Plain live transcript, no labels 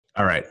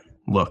All right,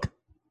 look,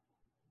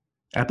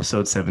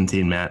 episode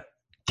 17, Matt.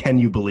 Can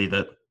you believe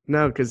it?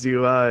 No, because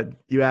you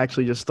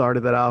actually just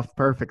started that off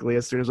perfectly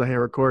as soon as I hit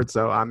record.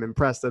 So I'm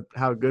impressed at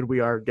how good we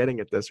are getting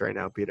at this right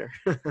now, Peter.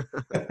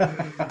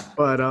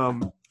 But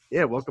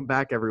yeah, welcome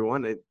back,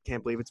 everyone. I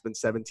can't believe it's been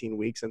 17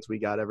 weeks since we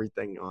got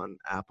everything on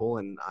Apple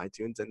and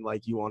iTunes, and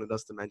like you wanted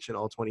us to mention,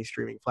 all 20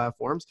 streaming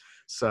platforms.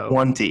 So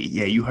 20.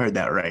 Yeah, you heard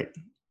that right.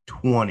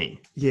 20.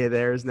 yeah,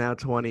 there's now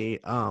 20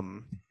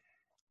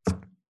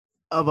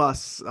 of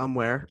us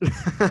somewhere.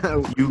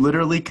 You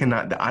literally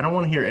cannot. I don't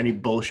want to hear any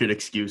bullshit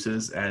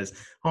excuses as,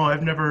 oh, I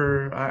don't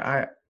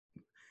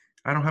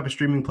have a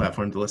streaming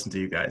platform to listen to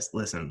you guys.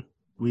 Listen,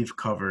 we've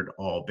covered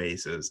all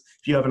bases.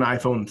 If you have an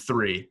iPhone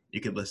 3,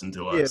 you could listen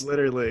to Yeah, us.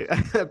 literally.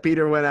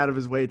 Peter went out of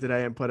his way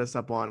today and put us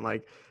up on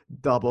like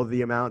double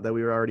the amount that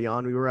we were already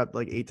on. We were up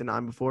like 8 to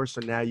 9 before,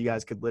 so now you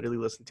guys could literally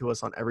listen to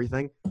us on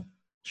everything.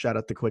 Shout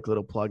out the quick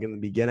little plug in the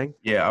beginning.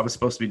 Yeah, I was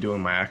supposed to be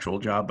doing my actual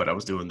job, but I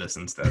was doing this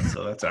instead,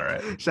 so that's all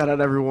right. Shout out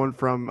everyone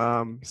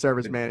from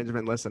service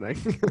management listening.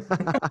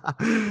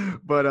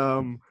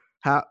 But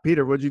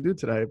Peter, what'd you do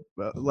today?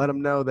 Let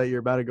them know that you're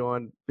about to go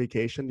on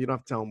vacation. You don't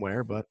have to tell them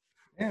where, but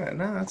Yeah,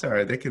 no, that's all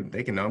right. They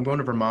can know. I'm going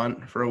to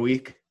Vermont for a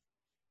week.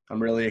 I'm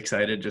really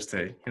excited just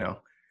to,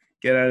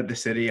 get out of the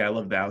city. I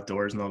love the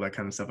outdoors and all that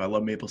kind of stuff. I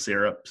love maple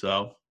syrup,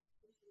 so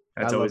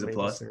that's I love always a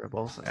maple plus. syrup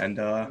also. And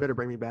You better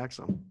bring me back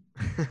some.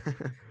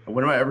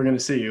 when am I ever going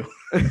to see you?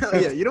 Oh,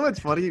 yeah, you know what's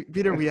funny,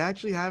 Peter? We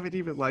actually haven't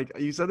even like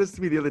you said this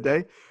to me the other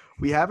day.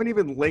 We haven't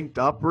even linked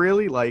up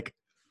really. Like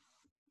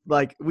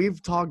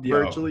we've talked Yo,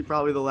 virtually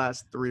probably the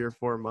last 3 or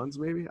 4 months,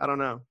 maybe. I don't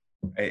know.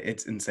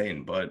 it's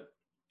insane, but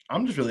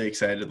I'm just really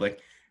excited.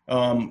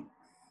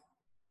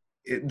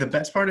 The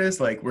best part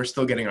is like we're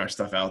still getting our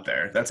stuff out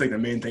there. That's like the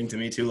main thing to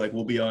me too. Like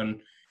we'll be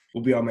on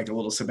like a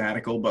little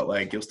sabbatical, but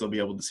like you'll still be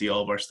able to see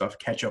all of our stuff,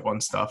 catch up on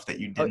stuff that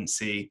you Oh, didn't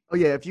see. oh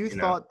yeah, if you You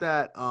know, thought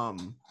that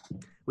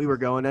we were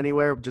going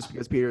anywhere just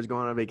because Peter's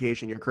going on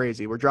vacation, you're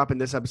crazy. We're dropping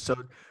this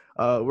episode.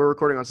 We're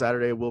recording on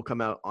Saturday. It will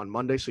come out on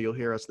Monday, so you'll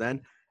hear us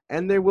then.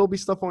 And there will be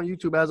stuff on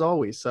YouTube as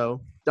always.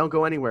 So don't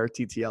go anywhere,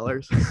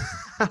 TTLers.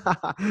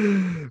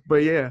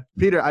 But yeah,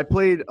 Peter, I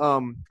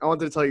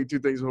wanted to tell you two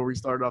things before we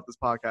started off this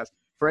podcast.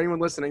 For anyone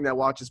listening that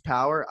watches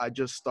Power, I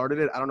just started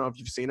it. I don't know if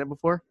you've seen it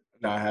before.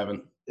 no, I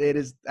haven't. It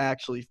is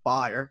actually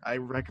fire. I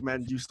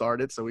recommend you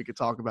start it so we could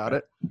talk about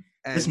it.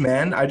 This And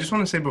man, I just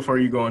want to say before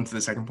you go into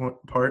the second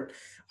part,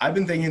 I've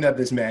been thinking that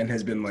this man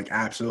has been like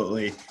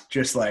absolutely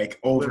just like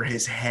over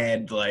his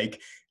head,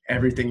 like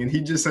everything. And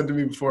he just said to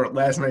me before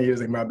last night, he was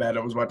like, "My bad,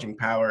 I was watching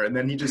Power." And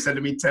then he just said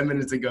to me 10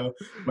 minutes ago,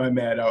 my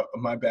bad,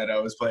 I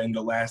was playing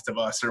The Last of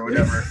Us or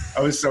whatever.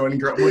 I was so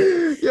engrossed.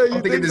 yeah,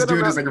 I'm thinking this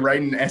dude is like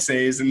writing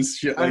essays and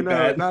shit I like know,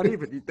 that. not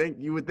even.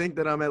 You would think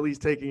that I'm at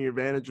least taking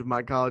advantage of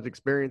my college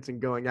experience and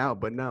going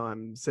out, but no,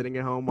 I'm sitting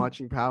at home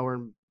watching Power.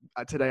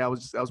 And today that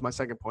was my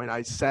second point.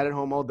 I sat at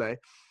home all day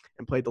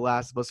and played The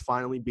Last of Us.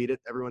 Finally beat it.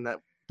 Everyone that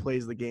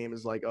plays the game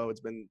is like, oh, it's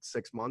been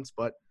 6 months,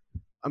 but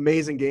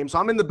amazing game. So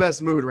I'm in the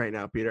best mood right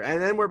now, Peter.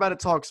 And then we're about to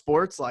talk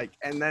sports,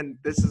 and then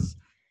this is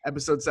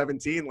episode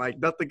 17. Like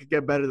nothing could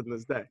get better than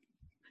this day.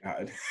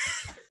 God.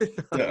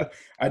 Yeah,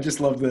 I just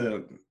love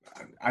the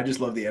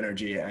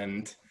energy,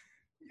 and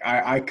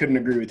I couldn't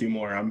agree with you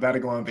more. I'm about to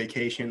go on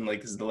vacation.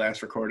 Like this is the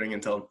last recording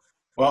until,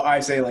 well,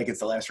 I say like it's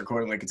the last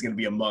recording, like it's going to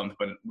be a month,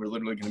 but we're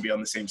literally going to be on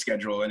the same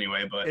schedule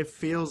anyway. But It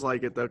feels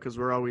like it though, because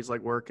we're always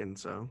like working.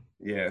 So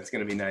yeah, it's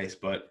going to be nice.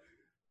 But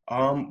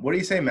what do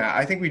you say, Matt?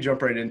 I think we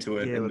jump right into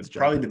it. Yeah, And let's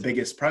jump probably into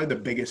the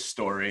biggest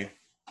story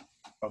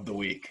of the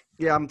week.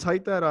 yeah, I'm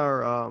tight that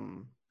our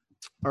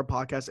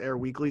podcasts air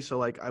weekly. So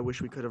like, I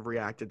wish we could have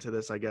reacted to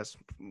this, I guess,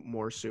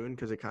 more soon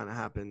because it kind of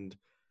happened.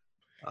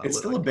 It's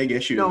still a big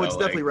issue. No, though, it's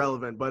definitely like,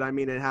 relevant, but I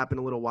mean, it happened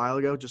a little while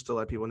ago. Just to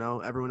let people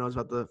know, everyone knows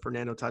about the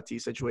Fernando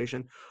Tatis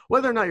situation.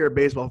 Whether or not you're a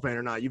baseball fan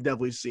or not, you've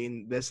definitely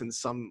seen this in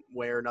some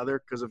way or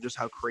another because of just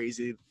how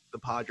crazy the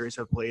Padres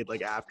have played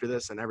like after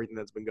this and everything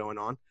that's been going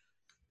on.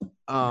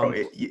 Bro,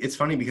 it's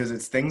funny because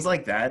it's things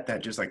like that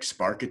just like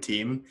spark a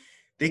team.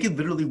 They could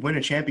literally win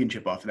a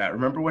championship off of that.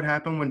 Remember what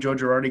happened when Joe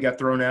Girardi got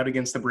thrown out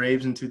against the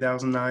Braves in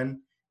 2009?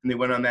 And they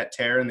went on that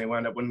tear and they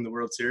wound up winning the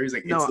World Series.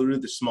 Like, No, it's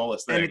literally the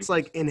smallest thing. and it's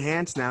like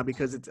enhanced now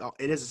because it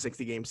is a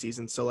 60-game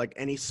season. So like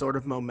any sort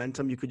of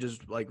momentum you could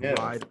just like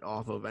ride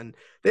off of, and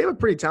they have a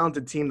pretty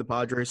talented team, the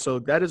Padres. So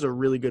that is a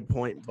really good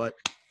point. But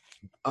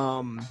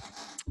we'll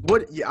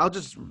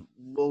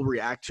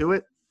react to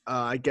it.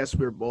 I guess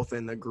we're both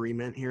in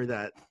agreement here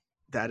that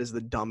is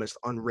the dumbest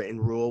unwritten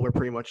rule. We're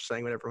pretty much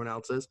saying what everyone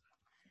else is.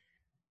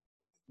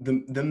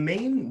 The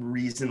main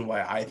reason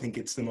why I think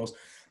it's the most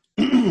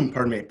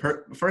pardon me.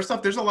 First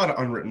off, there's a lot of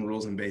unwritten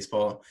rules in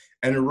baseball,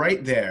 and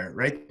right then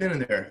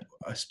and there,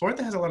 a sport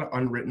that has a lot of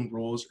unwritten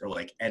rules or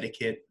like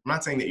etiquette. I'm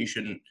not saying that you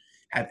shouldn't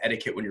have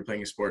etiquette when you're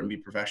playing a sport and be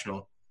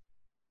professional,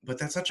 but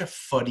that's such a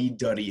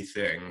fuddy-duddy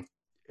thing.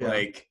 Yeah.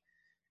 Like,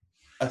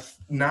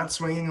 not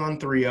swinging on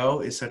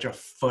 3-0 is such a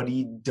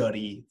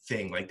fuddy-duddy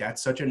thing. Like,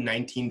 that's such a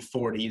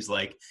 1940s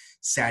like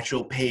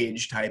Satchel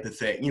Paige type of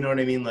thing. You know what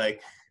I mean?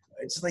 Like,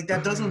 It's like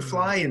that doesn't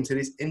fly in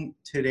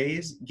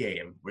today's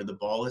game where the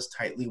ball is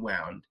tightly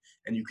wound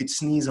and you could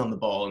sneeze on the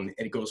ball and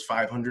it goes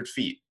 500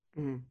 feet.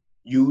 Mhm.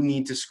 You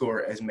need to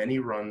score as many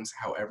runs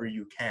however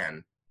you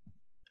can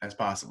as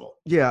possible.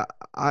 Yeah,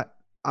 I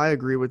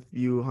agree with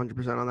you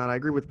 100% on that. I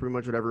agree with pretty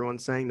much what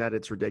everyone's saying, that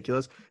it's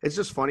ridiculous. It's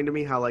just funny to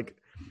me how, like,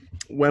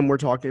 when we're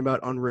talking about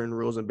unwritten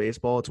rules in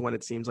baseball, it's when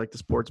it seems like the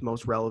sport's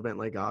most relevant.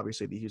 Like,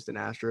 obviously the Houston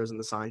Astros and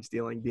the sign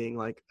stealing being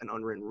like an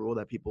unwritten rule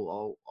that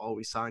people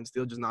always sign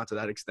steal, just not to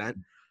that extent.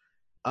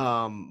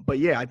 But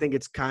yeah, I think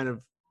it's kind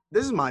of,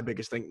 this is my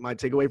biggest thing, my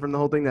takeaway from the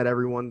whole thing, that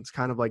everyone's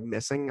kind of like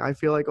missing, I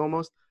feel like,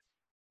 almost.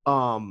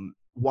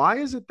 Why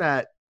is it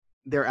that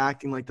they're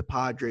acting like the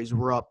Padres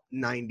were up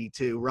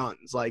 92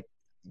 runs? Like,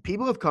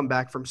 people have come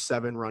back from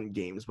 7-run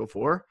games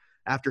before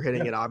after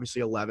hitting it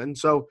obviously 11.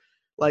 So,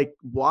 like,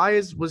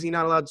 was he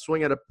not allowed to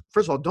swing at a?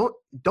 First of all,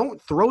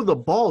 don't throw the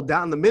ball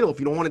down the middle if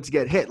you don't want it to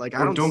get hit. Like,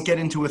 I don't get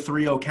into a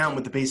 3-0 count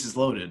with the bases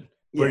loaded,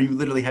 where you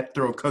literally had to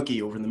throw a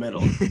cookie over the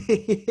middle.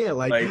 Yeah,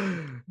 like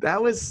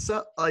that was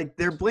so, like,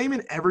 they're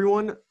blaming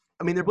everyone.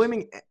 I mean, they're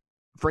blaming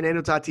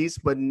Fernando Tatis,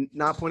 but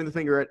not pointing the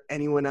finger at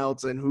anyone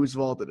else and whose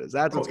fault it is.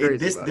 That's what's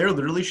crazy.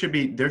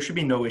 There should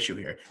be no issue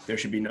here. There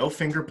should be no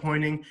finger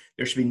pointing.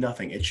 There should be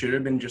nothing. It should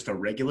have been just a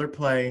regular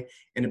play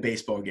in a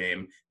baseball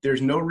game.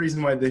 There's no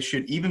reason why this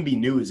should even be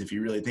news if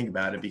you really think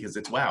about it, because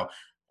it's wow.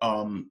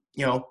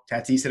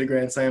 Tatis hit a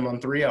grand slam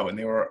on 3-0 and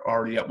they were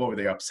already up. What were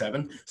they up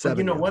 7? So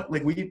you know what?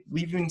 Like we've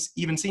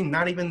even seen,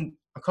 not even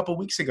a couple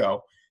weeks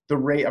ago,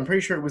 I'm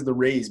pretty sure it was the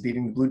Rays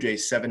beating the Blue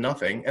Jays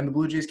 7-0, and the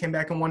Blue Jays came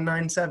back and won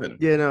 9-7.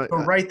 Yeah, no.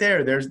 So right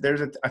there's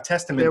a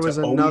testament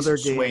to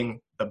always swing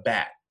the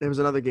bat. There was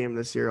another game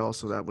this year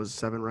also that was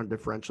 7-run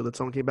differential that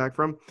someone came back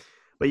from.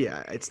 But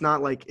yeah, it's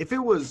not like if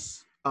it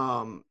was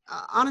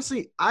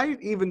honestly, I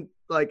even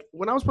like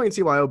when I was playing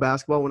CYO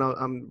basketball,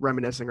 I'm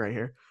reminiscing right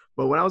here,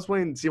 but when I was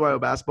playing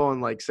CYO basketball in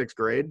like 6th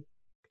grade,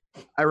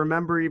 I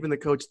remember even the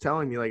coach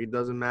telling me, like, it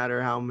doesn't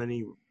matter how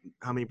many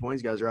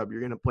points you guys are up, you're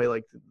going to play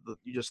like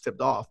you just tipped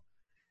off.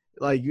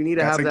 Like, you need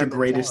to have that. That's like the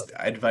greatest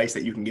advice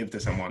that you can give to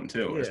someone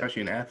too,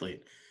 especially an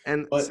athlete.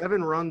 And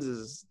 7 runs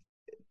is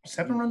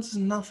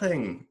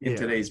nothing in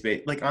today's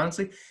base. Like,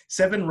 honestly,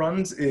 7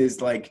 runs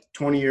is like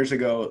 20 years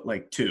ago,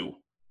 like 2.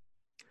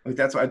 Like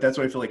that's what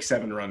I feel like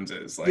 7 runs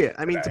is. Like, yeah,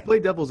 I mean, to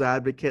play devil's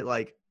advocate,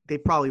 like, they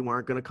probably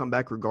weren't going to come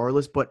back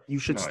regardless, but you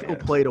should still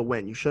play to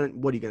win. You shouldn't.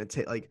 What are you going to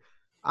take? Like,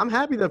 I'm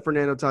happy that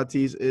Fernando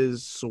Tatis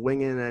is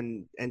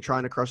swinging and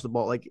trying to crush the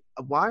ball. Like,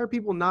 why are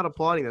people not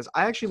applauding this?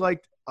 I actually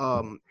liked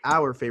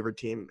our favorite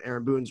team,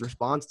 Aaron Boone's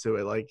response to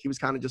it. Like, he was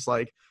kind of just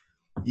like,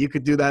 you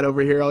could do that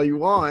over here all you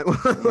want.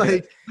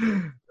 Like,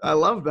 I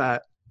love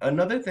that.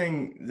 Another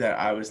thing that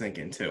I was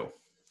thinking too,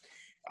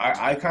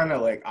 I kind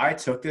of like, I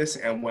took this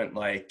and went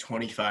like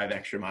 25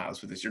 extra miles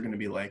with this. You're going to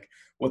be like,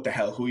 what the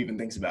hell? Who even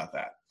thinks about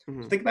that?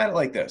 Mm-hmm. Think about it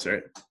like this,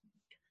 right?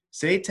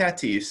 Say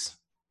Tatis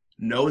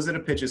knows that a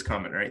pitch is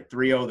coming, right?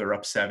 3-0, they're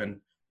up 7,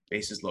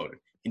 bases loaded.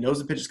 He knows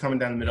the pitch is coming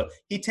down the middle.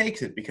 He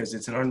takes it because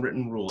it's an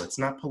unwritten rule. It's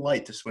not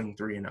polite to swing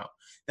 3-0.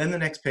 Then the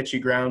next pitch he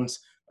grounds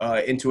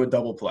into a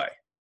double play.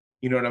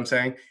 You know what I'm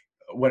saying?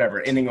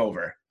 Whatever, inning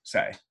over,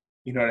 say.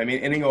 You know what I mean?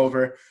 Inning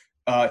over.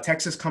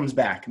 Texas comes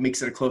back,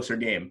 makes it a closer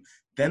game.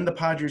 Then the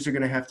Padres are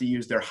going to have to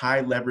use their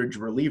high leverage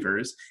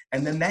relievers,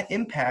 and then that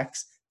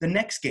impacts the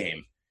next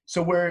game.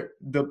 So where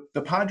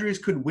the Padres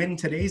could win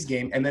today's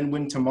game and then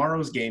win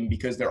tomorrow's game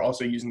because they're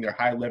also using their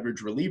high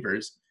leverage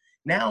relievers,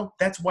 now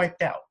that's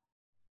wiped out.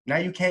 Now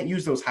you can't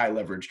use those high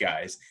leverage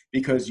guys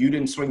because you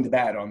didn't swing the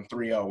bat on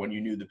 3-0 when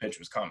you knew the pitch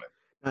was coming.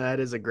 That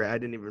is I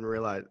didn't even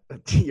realize.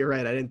 You're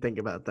right. I didn't think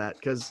about that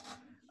because,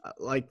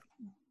 like,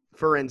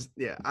 for instance,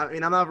 yeah. I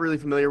mean, I'm not really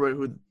familiar with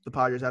who the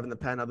Padres have in the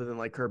pen other than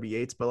like Kirby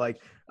Yates, but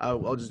like,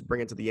 I'll just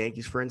bring it to the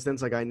Yankees, for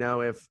instance. Like, I know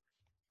if,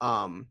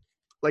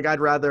 like, I'd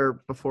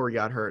rather, before he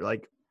got hurt,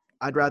 like,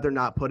 I'd rather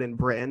not put in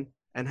Britton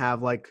and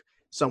have like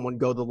someone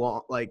go the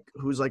long, like,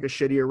 who's like a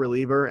shittier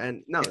reliever.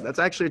 And no, that's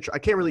actually, I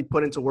can't really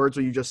put into words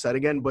what you just said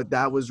again, but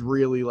that was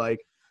really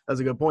like, that's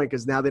a good point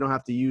because now they don't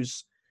have to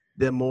use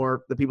the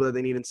people that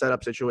they need in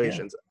setup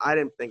situations. Yeah. I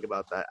didn't think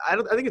about that. I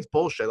think it's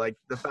bullshit. Like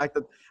the fact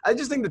that I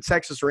just think the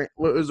Texas it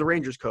was the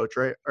Rangers coach,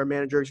 right? Or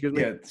manager, excuse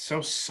me. Yeah,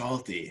 so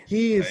salty.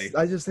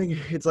 I just think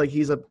it's like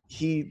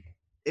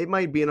it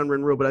might be an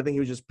unwritten rule, but I think he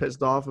was just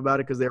pissed off about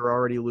it because they were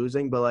already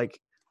losing. But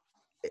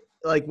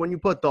like when you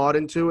put thought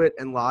into it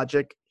and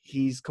logic,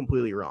 he's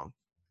completely wrong.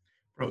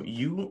 Bro,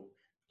 you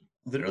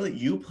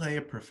play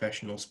a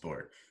professional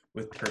sport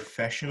with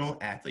professional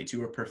athletes.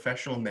 You're a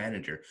professional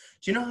manager.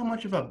 Do you know how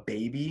much of a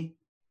baby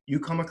you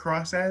come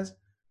across as?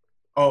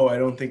 Oh, I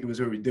don't think it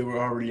was over. They were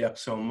already up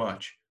so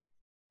much.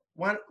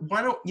 Why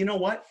don't you know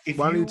what?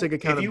 Why don't you take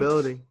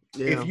accountability?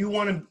 If you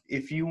want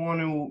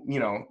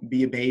to,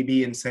 be a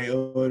baby and say,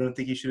 oh, I don't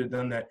think you should have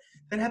done that,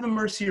 then have a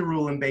mercy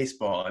rule in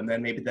baseball, and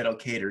then maybe that'll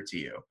cater to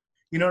you.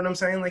 You know what I'm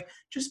saying? Like,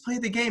 just play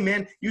the game,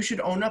 man. You should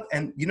own up.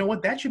 And you know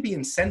what? That should be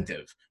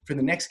incentive for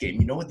the next game.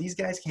 You know what? These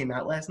guys came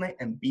out last night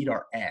and beat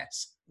our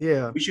ass.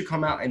 Yeah. We should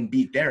come out and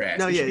beat their ass.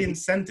 No, There should yeah, be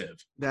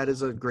incentive. that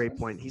is a great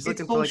point. He's It's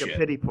looking for like a bullshit.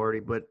 pity party,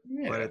 but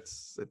Yeah.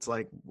 it's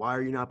like, why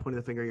are you not pointing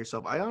the finger at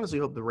yourself? I honestly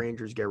hope the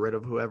Rangers get rid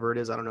of whoever it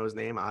is. I don't know his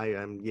name.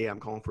 I'm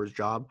calling for his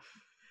job.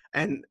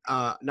 And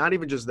not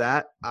even just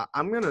that.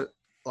 I'm gonna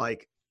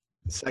like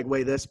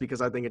segue this because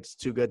I think it's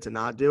too good to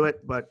not do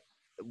it. But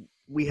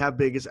we have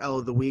biggest L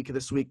of the week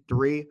this week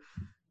 3,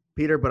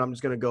 Peter. But I'm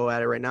just gonna go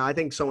at it right now. I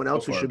think someone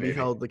else who should be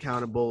held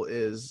accountable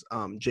is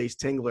Jace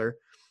Tingler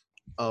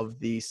of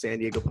the San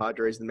Diego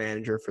Padres, the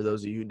manager, for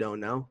those of you who don't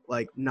know,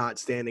 like not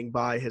standing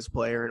by his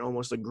player and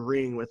almost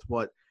agreeing with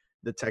what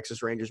the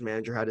Texas Rangers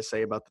manager had to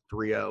say about the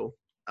 3-0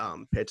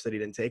 pitch that he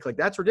didn't take. Like,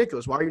 that's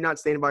ridiculous. Why are you not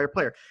standing by your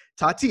player?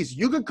 Tatis,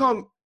 you could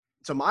come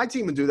to my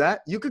team and do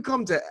that. You could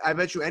come to – I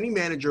bet you any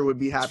manager would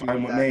be happy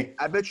with that. Me.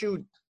 I bet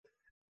you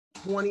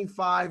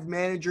 25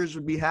 managers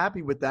would be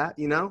happy with that,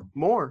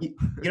 more.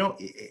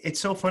 It's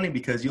so funny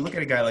because you look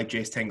at a guy like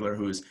Jace Tingler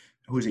who's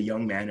a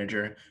young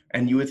manager,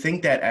 and you would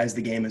think that as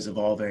the game is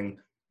evolving,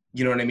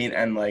 you know what I mean?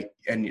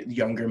 And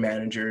younger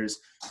managers,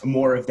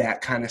 more of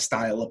that kind of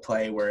style of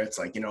play where it's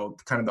like,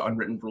 kind of the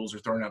unwritten rules are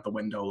thrown out the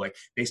window. Like,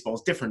 baseball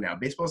is different now.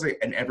 Baseball is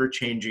an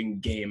ever-changing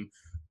game,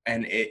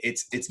 and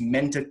it's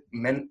mentally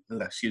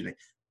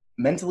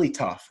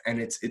tough, and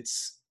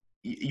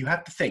you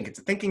have to think. It's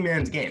a thinking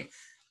man's game.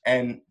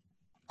 And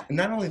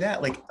not only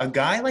that, like a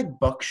guy like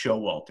Buck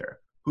Showalter,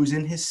 who's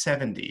in his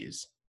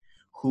 70s,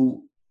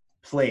 who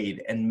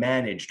played and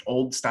managed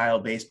old style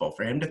baseball,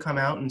 for him to come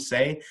out and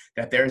say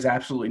that there's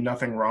absolutely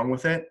nothing wrong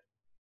with it,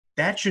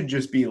 that should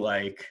just be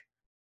like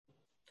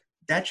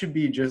that should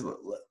just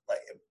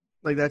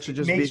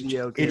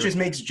be okay. It just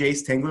makes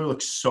Jace Tingler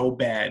look so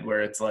bad,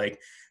 where it's like,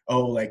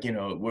 oh, like,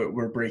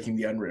 we're breaking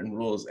the unwritten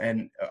rules.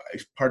 And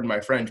pardon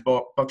my French,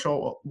 Buck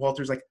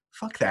Showalter's like,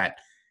 fuck that,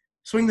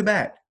 swing the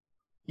bat.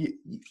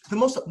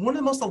 One of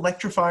the most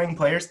electrifying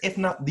players, if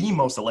not the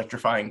most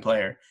electrifying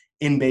player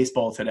in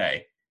baseball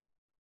today.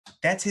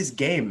 That's his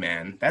game,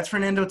 man. That's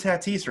Fernando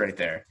Tatis right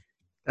there.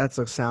 That's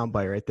a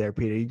soundbite right there,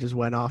 Peter. You just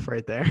went off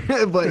right there.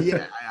 But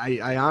yeah,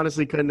 I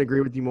honestly couldn't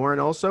agree with you more.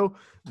 And also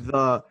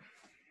the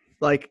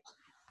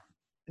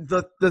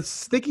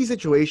sticky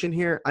situation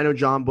here. I know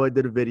John Boyd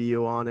did a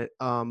video on it.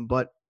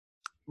 But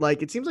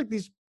like, it seems like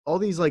all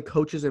these like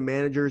coaches and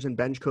managers and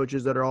bench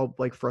coaches that are all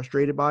like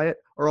frustrated by it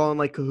are all in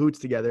like cahoots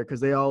together,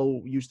 because they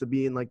all used to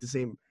be in like the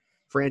same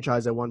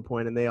franchise at one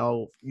point, and they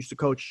all used to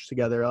coach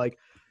together. Like,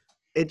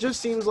 it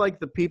just seems like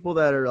the people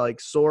that are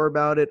like sore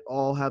about it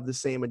all have the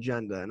same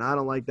agenda, and I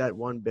don't like that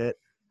one bit.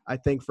 I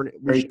think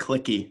very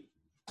cliquey.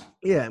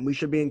 Yeah, and we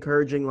should be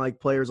encouraging like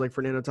players like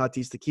Fernando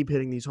Tatis to keep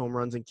hitting these home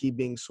runs and keep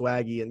being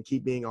swaggy and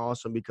keep being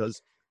awesome,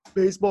 because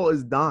baseball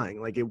is dying.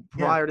 Like,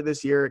 prior to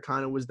this year, it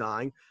kind of was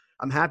dying.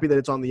 I'm happy that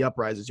it's on the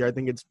uprise this year. I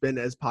think it's been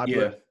as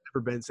popular as it's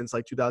ever been since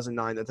like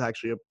 2009. That's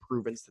actually a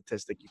proven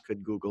statistic. You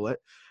could Google it.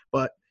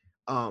 But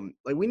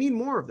like, we need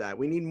more of that.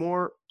 We need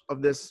more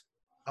of this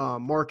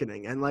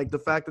marketing, and like the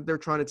fact that they're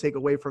trying to take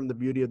away from the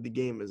beauty of the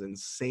game is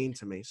insane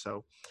to me.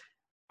 So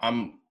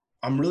I'm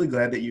really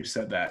glad that you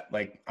said that.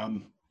 Like,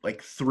 I'm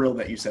like thrilled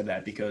that you said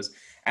that, because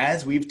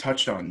as we've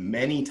touched on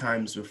many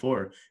times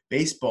before,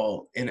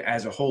 baseball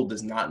as a whole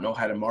does not know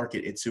how to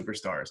market its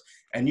superstars.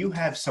 And you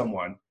have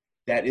someone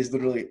that is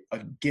literally a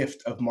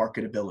gift of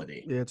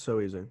marketability. Yeah, it's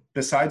so easy.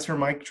 Besides for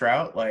Mike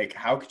Trout, like,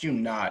 how could you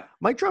not?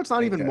 Mike Trout's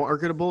not even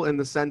marketable in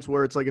the sense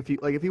where it's like, if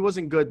he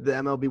wasn't good, the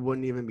MLB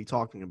wouldn't even be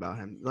talking about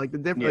him. Like,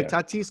 like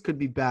Tatis could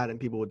be bad and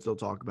people would still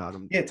talk about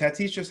him. Yeah,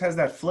 Tatis just has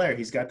that flair.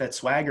 He's got that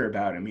swagger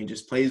about him. He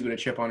just plays with a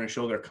chip on his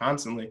shoulder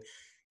constantly.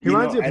 He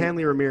reminds me of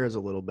Hanley Ramirez a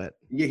little bit.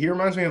 Yeah, he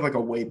reminds me of like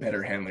a way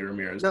better Hanley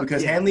Ramirez,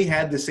 because Hanley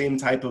had the same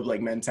type of like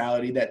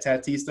mentality that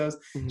Tatis does.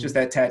 Mm-hmm. Just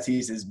that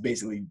Tatis is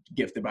basically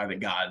gifted by the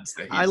gods.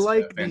 That he's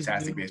a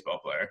fantastic baseball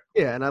player.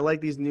 Yeah, and I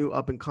like these new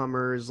up and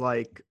comers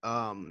like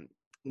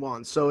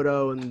Juan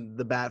Soto, and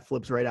the bat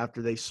flips right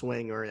after they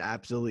swing are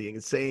absolutely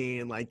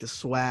insane. Like, the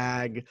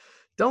swag.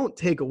 Don't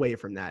take away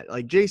from that.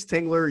 Like, Jace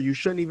Tingler, you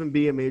shouldn't even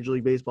be a Major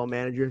League Baseball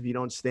manager if you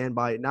don't stand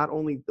by it. Not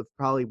only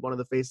probably one of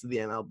the face of the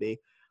MLB,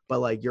 but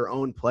like your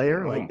own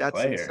player. Like,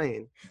 that's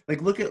insane.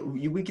 Like, we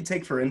could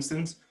take, for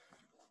instance,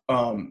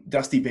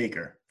 Dusty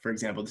Baker, for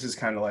example. This is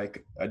kind of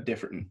like a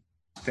different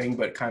thing,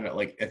 but kind of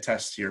like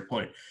attests to your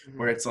point,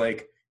 where it's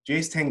like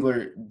Jace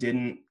Tingler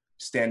didn't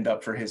stand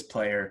up for his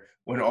player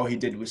when all he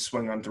did was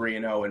swing on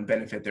 3-0 and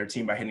benefit their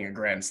team by hitting a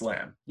grand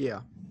slam.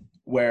 Yeah.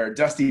 Where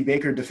Dusty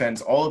Baker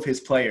defends all of his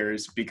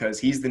players because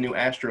he's the new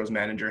Astros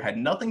manager, had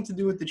nothing to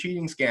do with the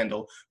cheating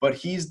scandal, but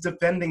he's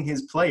defending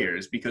his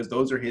players because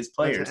those are his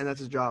players. And that's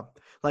his job.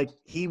 Like,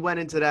 he went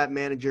into that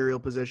managerial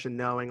position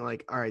knowing,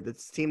 like, all right,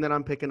 this team that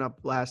I'm picking up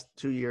last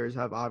 2 years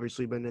have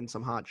obviously been in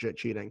some hot shit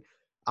cheating.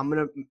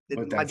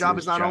 My job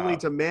is not only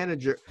to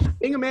manage.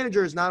 Being a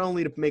manager is not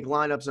only to make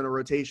lineups and a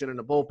rotation and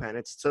a bullpen.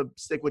 It's to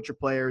stick with your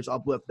players,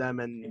 uplift them,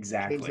 and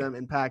change them,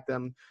 impact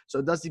them.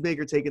 So Dusty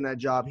Baker taking that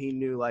job, he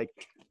knew, like,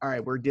 all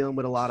right, we're dealing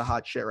with a lot of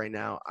hot shit right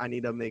now. I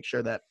need to make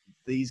sure that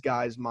these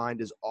guys'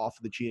 mind is off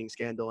the cheating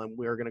scandal, and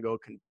we're going to go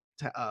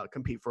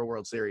compete for a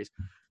World Series.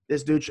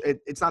 This dude,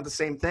 it's not the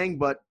same thing,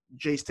 but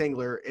Jace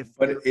Tingler, if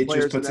But it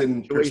just puts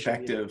in in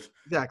perspective,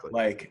 exactly,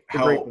 like a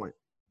great point.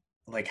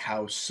 Like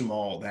how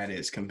small that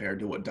is compared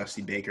to what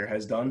Dusty Baker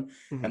has done,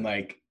 Mm-hmm. and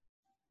like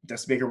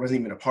Dusty Baker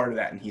wasn't even a part of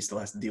that, and he still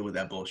has to deal with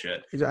that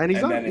bullshit. And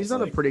he's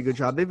done a pretty good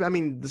job.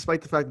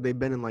 Despite the fact that they've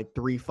been in like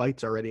 3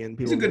 fights already, and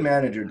people. He's a good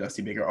manager,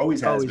 Dusty Baker.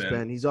 Always has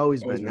been. He's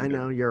always been. I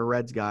know you're a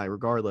Reds guy,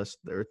 regardless.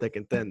 They're thick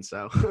and thin,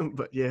 so.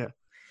 But yeah.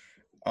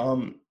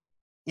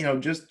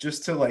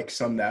 Just to like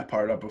sum that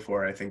part up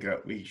before I think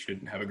we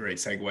should have a great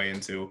segue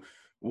into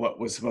what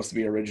was supposed to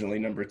be originally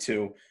number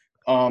 2.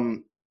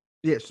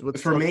 Yes.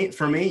 For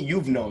me,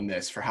 you've known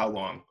this for how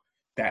long?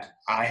 That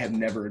I have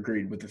never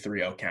agreed with the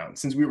 3-0 count.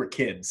 Since we were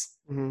kids,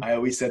 I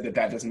always said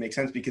that doesn't make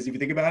sense because if you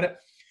think about it,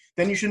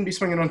 then you shouldn't be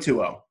swinging on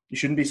 2-0. You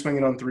shouldn't be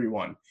swinging on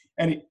 3-1.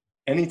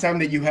 Anytime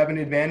that you have an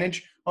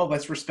advantage,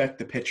 let's respect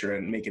the pitcher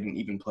and make it an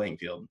even playing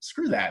field.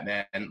 Screw that,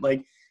 man.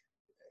 Like,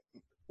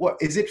 what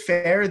is it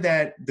fair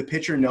that the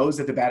pitcher knows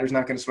that the batter's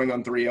not going to swing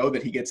on 3-0,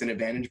 that he gets an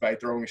advantage by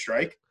throwing a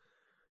strike?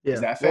 Yeah.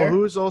 Is that fair? Well,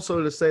 who's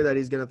also to say that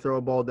he's going to throw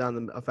a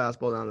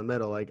fastball down the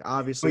middle? Like,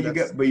 obviously.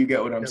 But you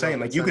get what I'm saying.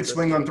 Like, you could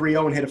swing on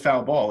 3-0 and hit a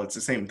foul ball. It's the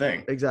same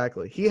thing.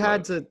 Exactly. He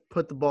had to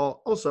put the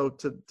ball also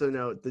to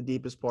note the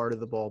deepest part of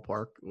the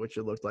ballpark, which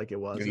it looked like it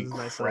was. It was a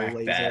nice little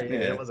laser. That, yeah.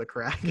 It was a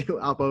crack.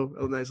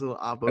 Oppo, a nice little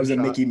Oppo. That was shot.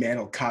 A Mickey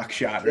Mantle cock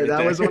shot. Yeah, right that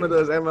there. was one of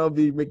those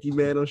MLB Mickey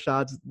Mantle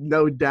shots,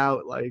 no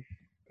doubt. Like.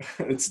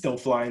 It's still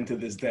flying to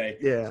this day.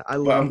 Yeah,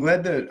 I'm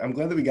glad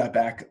that we got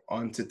back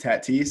onto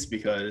Tatis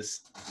because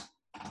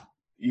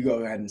you go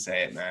ahead and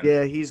say it, man.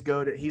 Yeah, he's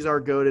goated. He's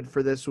our goated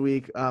for this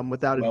week,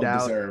 without a doubt.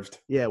 Well deserved.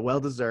 Yeah, well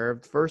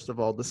deserved. First of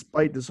all,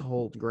 despite this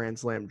whole Grand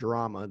Slam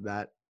drama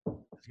that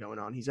is going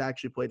on, he's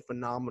actually played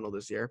phenomenal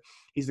this year.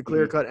 He's the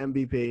clear-cut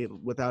MVP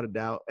without a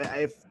doubt.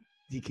 If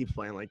he keeps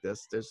playing like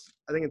this,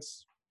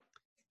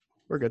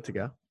 we're good to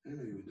go. I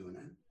know you were doing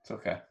that. It's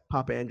okay.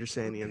 Papa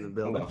Andrusani in the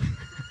building.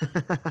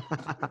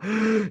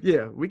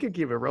 Yeah, we can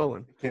keep it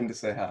rolling. Came to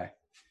say hi.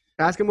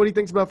 Ask him what he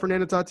thinks about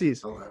Fernando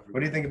Tatis. What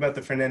do you think about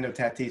the Fernando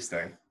Tatis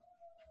thing?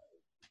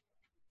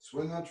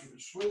 Swing on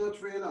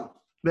 3-0.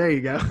 There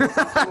you go.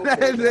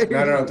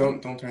 No,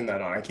 don't turn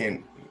that on.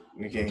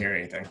 You can't hear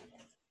anything.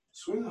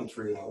 Swing on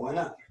 3-0. Why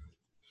not?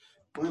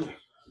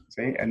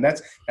 See, and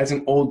that's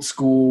an old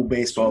school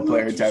baseball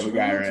player type of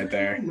guy right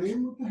there.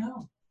 Man, what the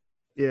hell?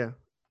 Yeah.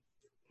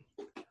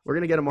 We're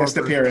gonna get him on. Best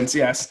appearance,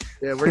 yes.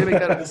 Yeah, we're gonna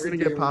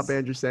get Pop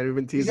Andrusani. We've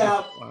been teasing.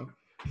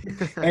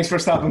 Thanks for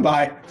stopping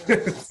by.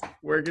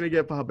 We're gonna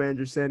get Pop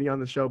Andrusani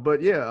on the show,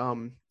 but yeah,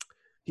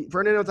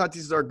 Fernando Tatis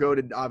is our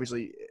goated.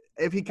 Obviously,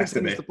 if he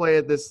continues to play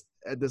at this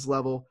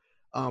level,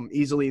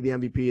 easily the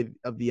MVP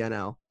of the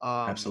NL.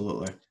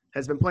 Absolutely.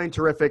 Has been playing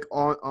terrific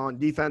on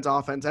defense,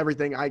 offense,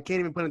 everything. I can't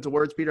even put into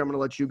words, Peter. I'm gonna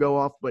let you go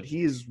off, but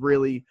he's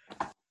really.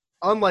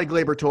 Unlike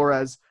Gleyber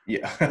Torres,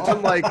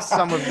 unlike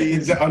some of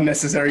these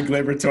unnecessary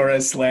Gleyber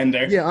Torres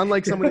slander. Yeah,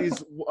 unlike some of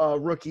these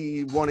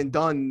rookie one and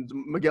done,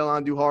 Miguel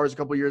Andujar's a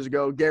couple years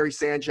ago, Gary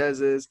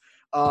Sanchez's,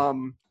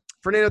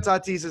 Fernando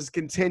Tatis has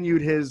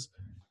continued his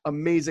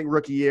amazing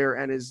rookie year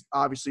and is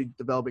obviously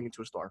developing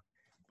into a star.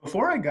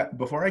 Before I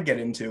get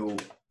into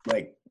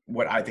like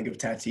what I think of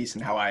Tatis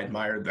and how I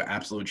admire the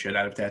absolute shit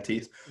out of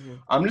Tatis,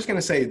 I'm just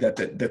gonna say that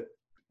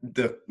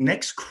the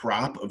next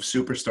crop of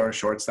superstar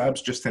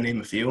shortstops, just to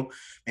name a few,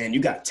 man, you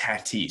got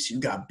Tatis, you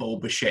got Bo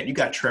Bichette, you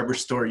got Trevor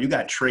Story, you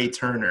got Trey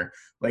Turner.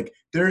 Like,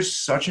 there's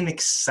such an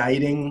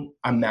exciting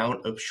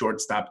amount of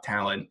shortstop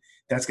talent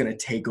that's going to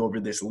take over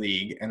this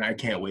league, and I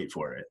can't wait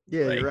for it.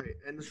 Yeah, you're right.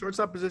 And the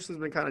shortstop position's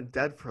been kind of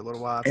dead for a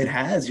little while. It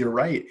has. You're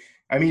right.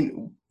 I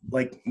mean,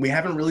 like, we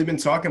haven't really been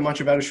talking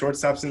much about a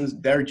shortstop since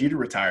Derek Jeter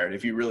retired.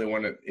 If you really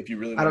want to,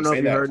 I don't know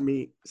if you heard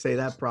me say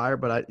that prior,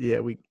 but I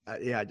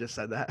just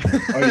said that.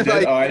 Oh, you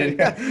did? I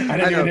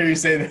didn't even hear you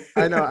say that.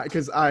 I know,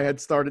 because I had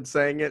started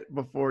saying it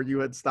before you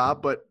had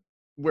stopped, but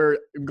we're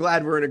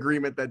glad we're in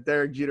agreement that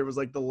Derek Jeter was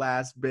like the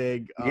last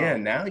big.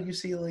 Now you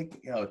see,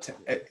 like,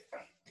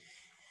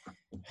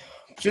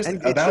 just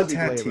about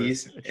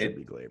Tatis. It should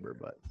be Gleyber,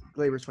 but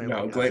Gleyber's playing.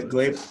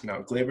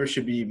 Gleyber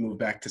should be moved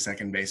back to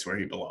second base where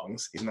he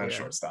belongs. He's not a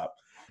shortstop,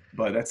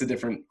 but that's a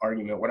different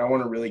argument. What I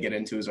want to really get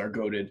into is our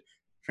goated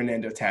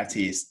Fernando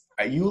Tatis.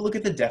 You look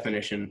at the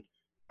definition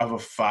of a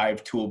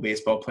 5-tool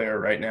baseball player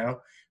right now.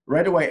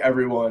 Right away,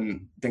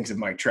 everyone thinks of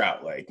Mike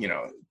Trout, like,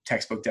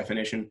 textbook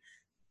definition.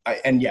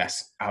 And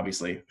yes,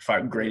 obviously,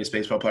 greatest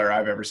baseball player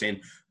I've ever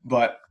seen.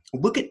 But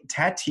look at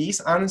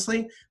Tatis,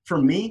 honestly, for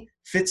me,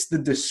 fits the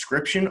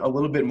description a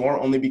little bit more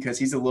only because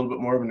he's a little bit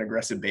more of an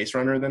aggressive base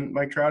runner than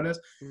Mike Trout is.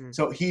 Mm-hmm.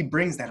 So he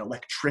brings that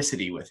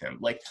electricity with him.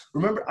 Like,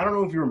 remember, I don't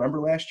know if you remember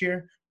last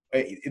year,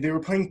 they were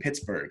playing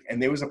Pittsburgh,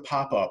 and there was a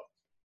pop-up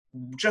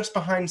just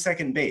behind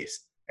second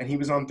base, and he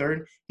was on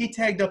third. He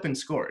tagged up and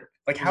scored.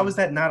 Like, how is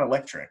that not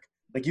electric?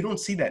 Like, you don't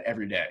see that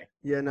every day.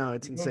 Yeah, no,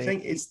 it's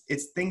insane.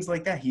 It's things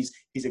like that. He's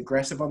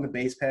aggressive on the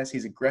base pass.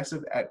 He's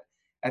aggressive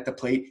at the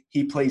plate.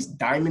 He plays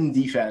diamond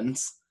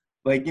defense.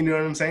 Like, you know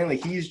what I'm saying?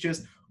 Like, he's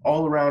just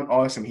all around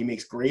awesome. He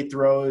makes great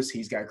throws.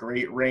 He's got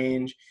great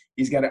range.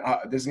 He's got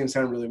this is gonna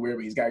sound really weird,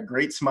 but he's got a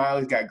great smile.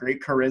 He's got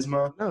great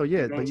charisma. No,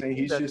 yeah, You know what I'm but saying?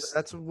 He's just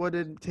that's what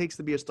it takes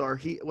to be a star.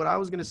 What I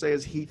was gonna say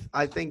is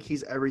I think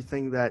he's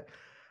everything that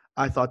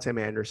I thought Tim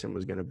Anderson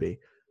was gonna be.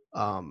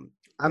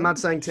 I'm not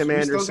saying Tim we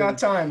Anderson. still got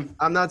time.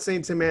 I'm not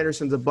saying Tim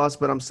Anderson's a bust,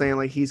 but I'm saying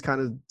like he's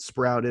kind of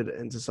sprouted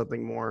into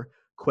something more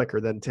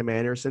quicker than Tim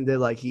Anderson did.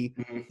 Like the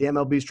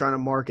MLB's trying to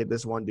market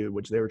this one dude,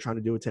 which they were trying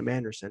to do with Tim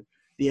Anderson.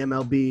 The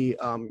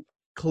MLB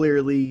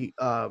clearly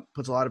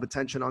puts a lot of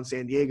attention on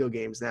San Diego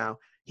games now.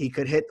 He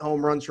could hit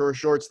home runs for a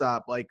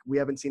shortstop. Like we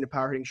haven't seen a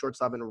power hitting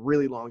shortstop in a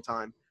really long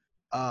time.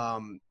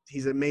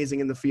 He's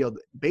amazing in the field.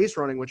 Base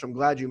running, which I'm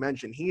glad you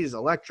mentioned, he is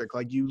electric.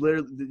 Like you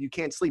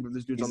can't sleep if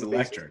this dude's He's on the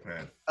electric, bases.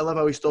 man. I love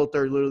how he stole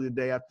third literally the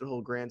day after the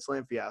whole Grand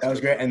Slam fiasco. That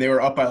was great, and they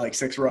were up by like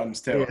 6 runs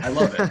too. Yeah. I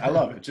love it. I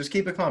love it. Just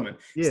keep it coming.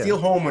 Yeah. Steal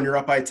home when you're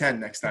up by 10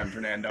 next time,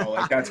 Fernando.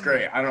 Like that's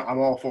great. I'm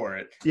all for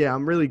it. Yeah,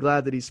 I'm really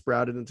glad that he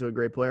sprouted into a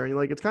great player. And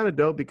like it's kind of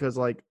dope because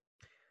like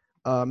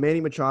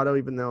Manny Machado,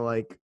 even though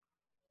like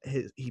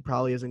he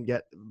probably isn't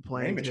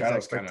playing Manny to his Machado's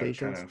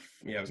expectations.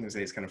 I was gonna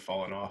say he's kind of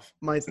fallen off.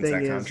 My since thing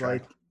that is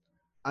contract. like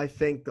I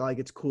think like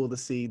it's cool to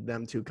see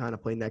them two kind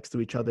of play next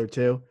to each other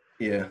too.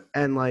 Yeah,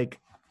 And like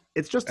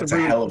it's just that's a a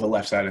really, hell of a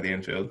left side of the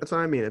infield. that's what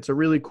I mean. It's a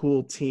really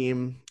cool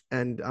team,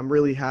 and I'm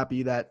really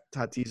happy that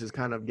Tatis is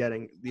kind of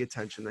getting the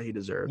attention that he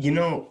deserves. You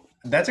know,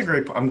 that's a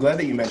great. I'm glad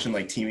that you mentioned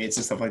like teammates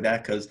and stuff like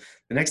that because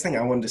the next thing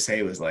I wanted to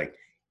say was like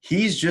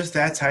he's just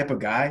that type of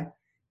guy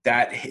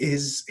that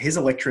his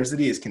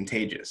electricity is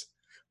contagious.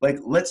 Like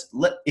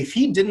if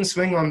he didn't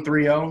swing on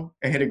 3-0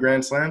 and hit a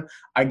grand slam,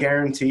 I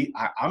guarantee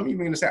I'm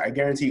even gonna say I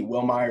guarantee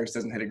Will Myers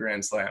doesn't hit a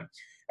grand slam.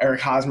 Eric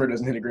Hosmer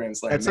doesn't hit a grand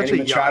slam. That's Manny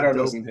Machado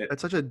doesn't hit.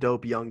 That's such a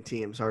dope young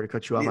team. Sorry to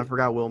cut you off. Yeah. I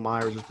forgot Will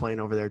Myers was playing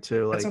over there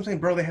too. Like That's what I'm saying,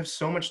 bro. They have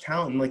so much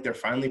talent, and like they're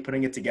finally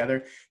putting it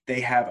together. They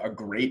have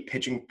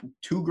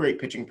two great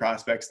pitching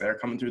prospects that are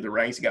coming through the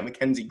ranks. You got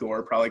Mackenzie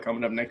Gore probably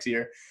coming up next year.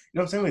 You know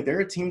what I'm saying? Like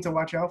they're a team to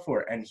watch out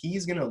for, and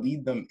he's gonna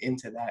lead them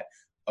into that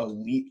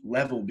elite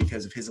level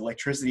because of his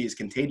electricity is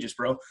contagious,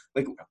 bro.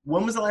 Like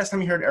when was the last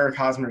time you heard Eric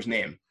Hosmer's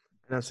name?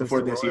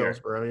 before this Royals, year.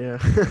 bro. Yeah,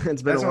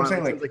 it's been That's a what I'm while.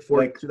 saying, It's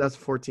like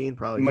 2014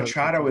 probably.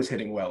 Machado is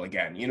hitting well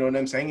again. You know what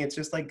I'm saying? It's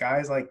just like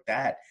guys like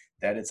that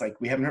it's like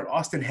we haven't heard.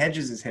 Austin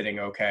Hedges is hitting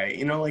okay.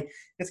 You know, like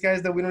it's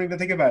guys that we don't even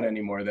think about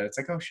anymore. That it's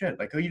like, oh shit,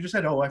 like you just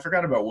said, oh I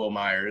forgot about Will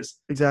Myers.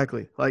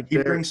 Exactly. Like He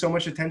brings so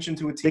much attention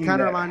to a team kinda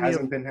that remind me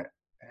hasn't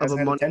of a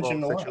had attention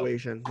in a Moneyball while.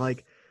 situation.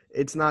 Like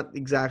it's not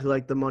exactly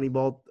like the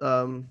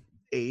Moneyball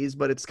A's,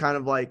 but it's kind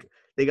of like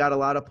they got a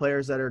lot of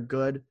players that are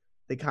good.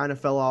 They kind of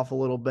fell off a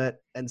little bit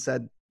and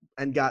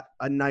got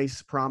a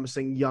nice,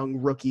 promising young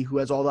rookie who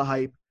has all the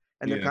hype.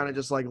 And they're kind of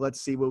just like, let's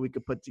see what we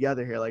could put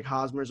together here. Like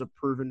Hosmer's a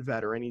proven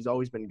veteran. He's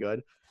always been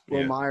good.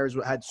 Will Myers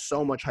had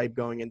so much hype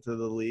going into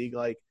the league.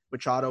 Like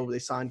Machado, they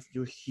signed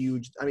to a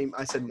huge – I mean,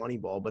 I said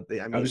Moneyball, but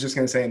I was just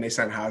going to say, and they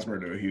signed Hosmer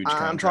to a huge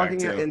contract, I'm talking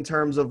too. In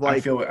terms of like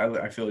 –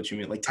 I feel what you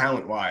mean, like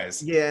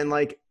talent-wise. Yeah, and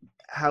like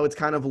how it's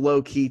kind of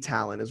low-key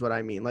talent is what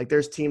I mean. Like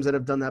there's teams that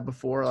have done that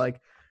before,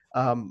 like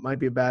might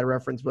be a bad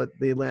reference, but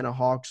the Atlanta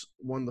Hawks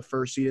won the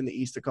first seed in the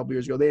East a couple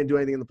years ago. They didn't do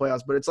anything in the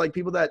playoffs, but it's like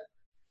people that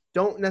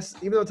don't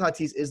necessarily, even though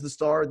Tatis is the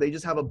star, they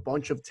just have a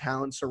bunch of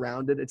talent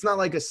surrounded. It's not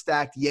like a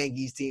stacked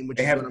Yankees team, which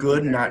they have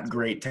good, not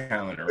great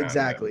talent around.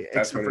 Exactly. Them.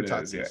 That's what it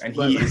Tatis, is. Yeah, and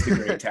he is the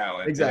great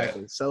talent.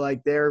 Exactly. Yeah. So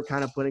like they're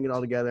kind of putting it all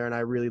together, and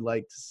I really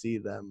like to see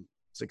them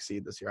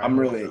succeed this year.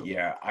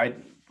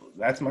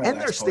 That's my.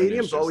 And their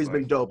stadium's always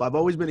been dope. I've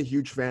always been a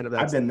huge fan of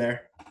that. I've been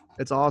there.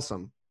 It's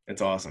awesome.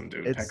 It's awesome,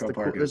 dude. Petco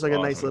Park there's like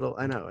awesome. a nice little.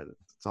 I know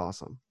it's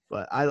awesome,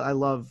 but I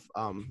love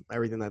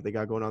everything that they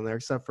got going on there,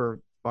 except for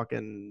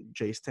fucking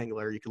Jace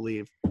Tingler. You could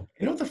leave.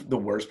 You know what the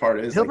worst part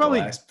is? He'll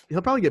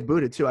probably get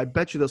booted too. I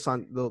bet you they'll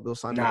sign.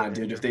 Nah,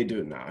 dude. If they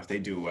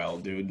do well,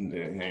 dude,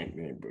 they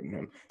ain't booting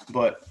him.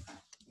 But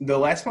the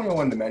last point I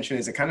wanted to mention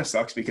is it kind of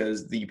sucks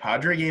because the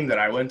Padre game that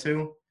I went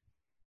to,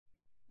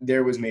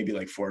 there was maybe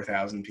like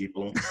 4,000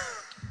 people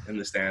in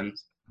the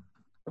stands.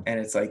 And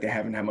it's like they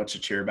haven't had much to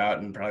cheer about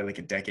in probably like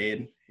a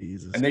decade.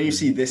 Jesus and then you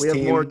see this team. We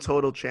have more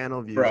total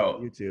channel views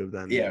on YouTube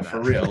than that.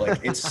 For real. Like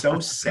it's so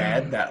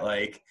sad that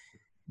like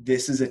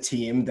this is a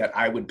team that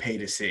I would pay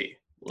to see.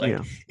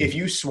 Like if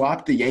you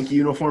swapped the Yankee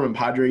uniform and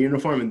Padre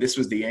uniform and this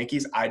was the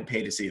Yankees, I'd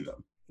pay to see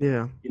them.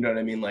 Yeah. You know what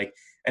I mean? Like,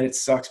 and it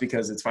sucks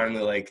because it's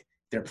finally like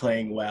they're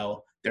playing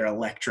well. They're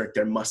electric.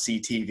 They're must-see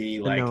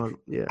TV. Like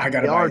I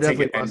got to buy a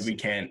ticket and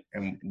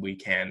we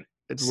can't.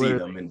 See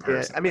them in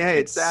person. Yeah. I mean, hey,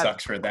 it's sad.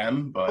 Sucks for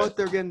them, but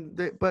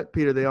but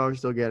Peter, they are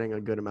still getting a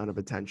good amount of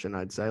attention.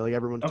 I'd say, like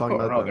everyone's talking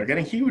about. Oh, they're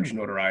getting huge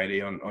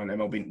notoriety on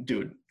MLB,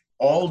 dude.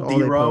 All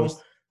D-Row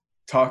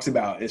talks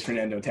about is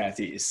Fernando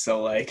Tatis.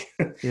 So like,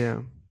 yeah,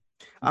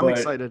 I'm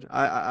excited.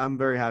 I'm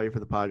very happy for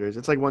the Padres.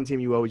 It's like one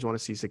team you always want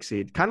to see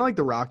succeed. Kind of like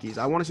the Rockies.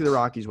 I want to see the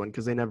Rockies win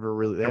because they never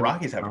really. The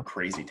Rockies have a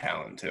crazy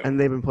talent too, and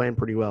they've been playing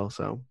pretty well.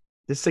 So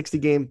this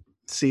 60-game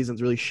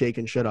season's really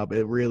shaking shit up.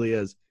 It really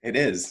is. It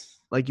is.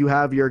 Like you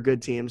have your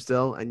good team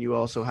still, and you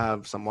also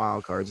have some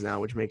wild cards now,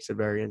 which makes it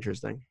very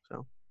interesting.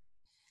 So,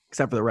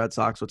 except for the Red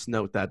Sox. Let's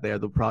note that they are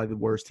probably the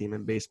worst team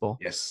in baseball.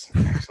 Yes,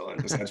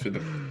 excellent. Besides for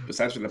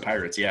the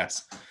Pirates,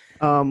 yes.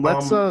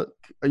 Let's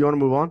you want to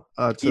move on?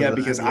 Yeah,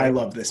 because NBA? I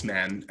love this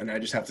man, and I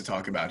just have to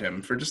talk about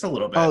him for just a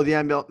little bit. Oh, the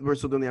ML. We're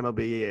still doing the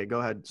MLB. Yeah, go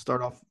ahead.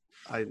 Start off.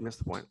 I missed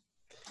the point.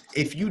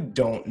 If you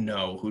don't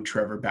know who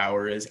Trevor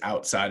Bauer is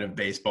outside of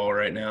baseball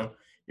right now,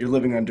 you're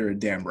living under a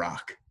damn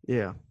rock.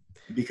 Yeah.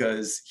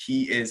 Because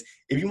he is,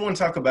 if you want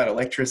to talk about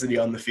electricity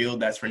on the field,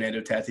 that's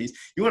Fernando Tatis.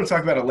 You want to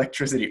talk about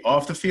electricity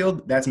off the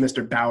field, that's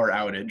Mr. Bauer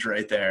outage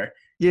right there.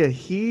 Yeah,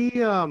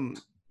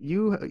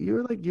 you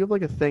have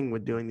like a thing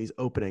with doing these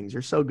openings.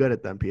 You're so good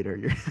at them,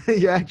 Peter.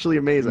 You're actually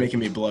amazing. You're making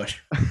me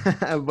blush.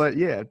 But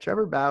yeah,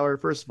 Trevor Bauer,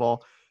 first of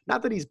all,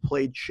 not that he's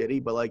played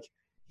shitty, but like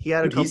he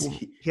had a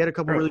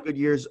couple really good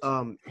years.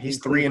 He's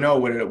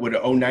 3-0 with a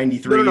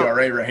 0.93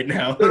 ERA right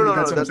now.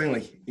 That's what I'm saying.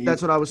 Like,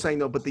 that's what I was saying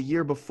though. But the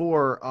year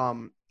before,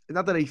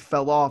 not that he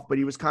fell off, but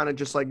he was kind of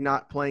just like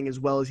not playing as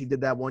well as he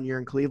did that one year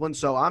in Cleveland.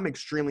 So I'm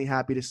extremely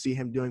happy to see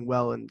him doing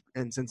well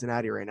in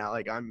Cincinnati right now.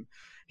 Like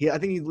I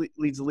think he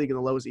leads the league in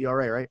the lowest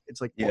ERA, right? It's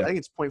like I think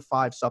it's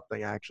 0.5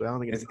 something actually. I don't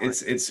think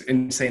it's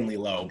insanely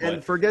low. But.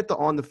 And forget the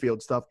on the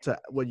field stuff to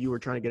what you were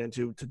trying to get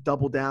into, to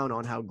double down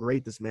on how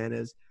great this man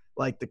is.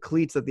 Like the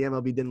cleats that the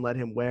MLB didn't let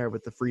him wear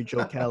with the free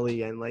Joe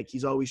Kelly, and like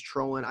he's always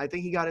trolling. I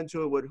think he got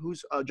into it with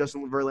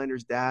Justin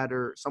Verlander's dad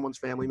or someone's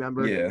family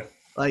member. Yeah.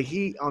 Like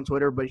he on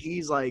Twitter, but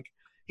he's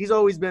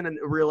always been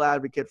a real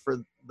advocate for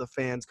the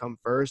fans come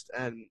first,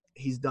 and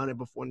he's done it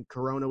before when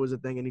Corona was a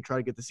thing and he tried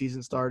to get the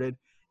season started.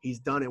 He's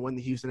done it when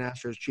the Houston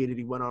Astros cheated.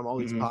 He went on all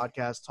these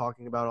podcasts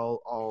talking about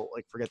all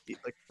like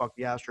fuck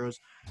the Astros.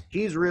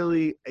 He's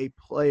really a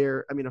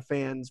player. I mean, a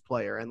fan's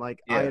player, and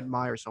like I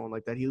admire someone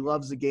like that. He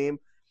loves the game.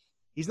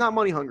 He's not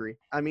money hungry.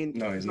 I mean,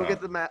 no, he's go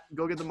not.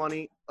 Go get the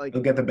money. Like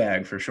he'll get the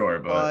bag for sure,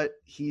 but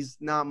he's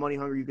not money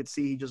hungry. You could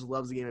see he just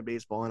loves the game of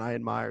baseball, and I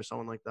admire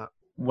someone like that.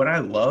 What I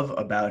love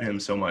about him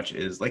so much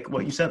is like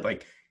what you said.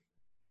 Like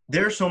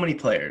there are so many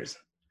players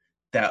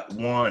that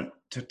want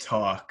to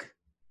talk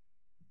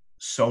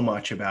so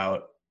much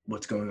about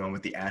what's going on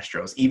with the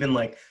Astros. Even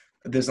like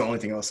this is the only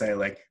thing I'll say,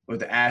 like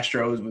with the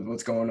Astros, with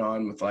what's going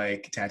on with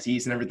like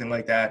Tatis and everything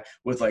like that,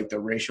 with like the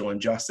racial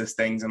injustice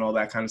things and all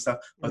that kind of stuff.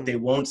 But they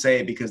won't say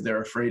it because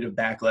they're afraid of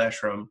backlash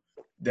from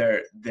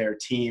their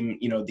team,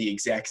 you know, the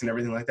execs and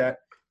everything like that.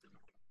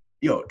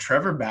 Yo,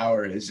 Trevor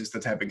Bauer is just the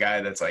type of guy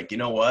that's like, you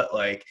know what,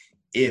 like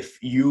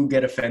if you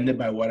get offended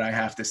by what I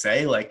have to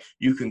say, like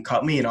you can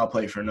cut me and I'll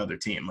play for another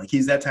team. Like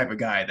he's that type of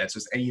guy that's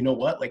just, and you know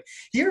what, like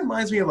he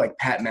reminds me of like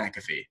Pat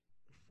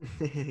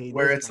McAfee,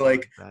 where it's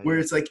like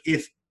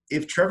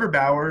if Trevor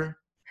Bauer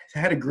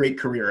had a great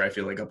career, I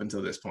feel like up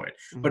until this point,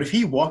 but if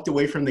he walked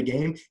away from the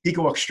game, he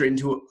could walk straight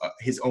into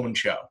his own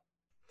show.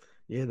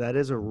 Yeah, that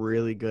is a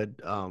really good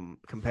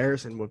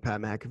comparison with Pat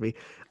McAfee.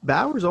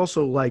 Bauer's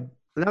also like,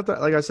 not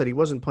that, like I said, he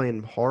wasn't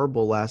playing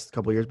horrible last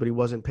couple of years, but he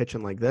wasn't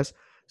pitching like this.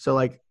 So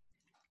like,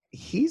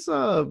 he's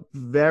a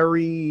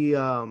very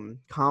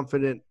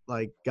confident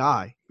like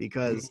guy,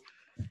 because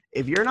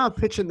if you're not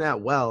pitching that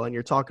well and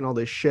you're talking all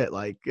this shit,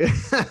 like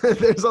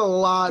there's a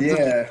lot to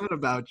be good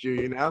about you,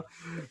 you know.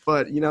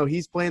 But you know,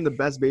 he's playing the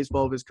best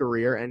baseball of his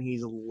career, and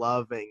he's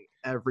loving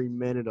every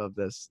minute of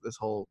this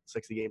whole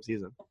 60-game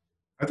season.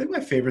 I think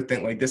my favorite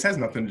thing, like this has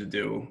nothing to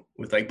do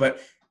with like, but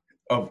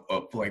of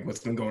like what's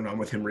been going on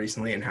with him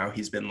recently and how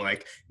he's been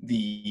like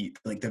the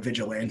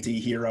vigilante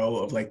hero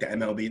of like the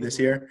MLB this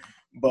year.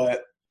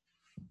 But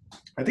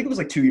I think it was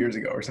like 2 years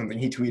ago or something,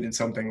 he tweeted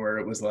something where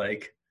it was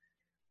like,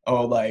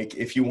 oh, like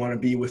if you want to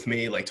be with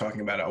me, like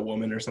talking about a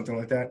woman or something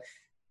like that,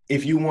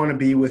 if you want to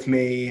be with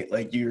me,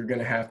 like you're going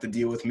to have to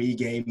deal with me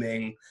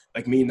gaming,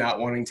 like me not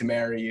wanting to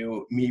marry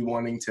you, me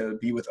wanting to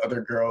be with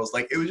other girls.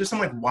 Like it was just some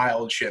like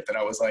wild shit that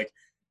I was like,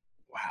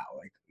 wow,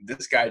 like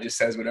this guy just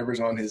says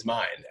whatever's on his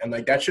mind. And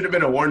like that should have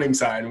been a warning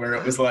sign where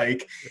it was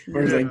like,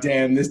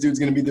 damn, this dude's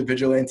going to be the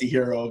vigilante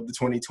hero of the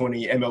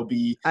 2020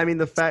 MLB. I mean,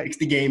 the fact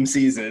 60-game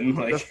season,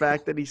 like the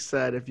fact that he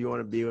said, if you want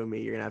to be with me,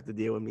 you're going to have to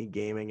deal with me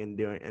gaming and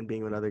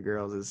being with other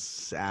girls is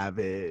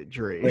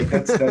savagery. Like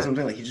that's what I'm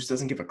saying. Like he just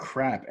doesn't give a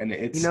crap. And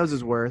he knows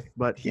his worth,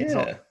 but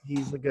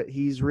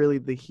he's really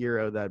the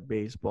hero that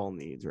baseball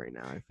needs right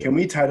now. Can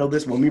we title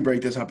this, when we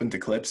break this up into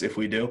clips, if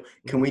we do,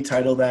 can we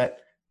title that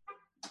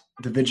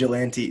the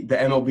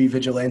MLB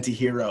vigilante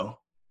hero,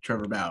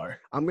 Trevor Bauer?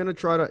 I'm going to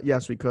try to,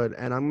 yes, we could.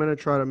 And I'm going to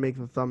try to make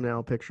the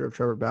thumbnail picture of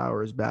Trevor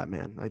Bauer as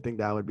Batman. I think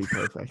that would be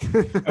perfect.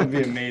 That would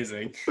be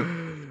amazing.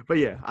 But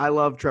yeah, I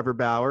love Trevor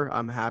Bauer.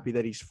 I'm happy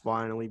that he's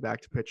finally back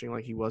to pitching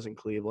like he was in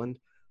Cleveland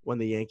when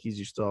the Yankees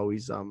used to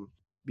always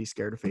be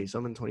scared to face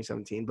him in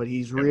 2017. But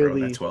he's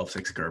really that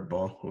 12-6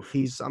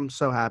 curveball. I'm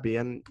so happy.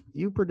 And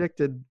you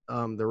predicted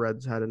the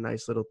Reds had a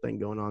nice little thing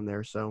going on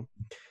there. So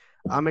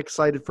I'm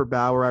excited for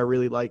Bauer. I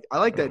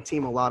like that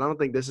team a lot. I don't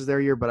think this is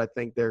their year, but I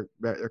think they're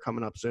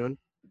coming up soon.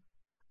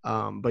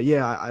 But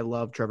yeah, I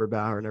love Trevor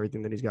Bauer and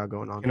everything that he's got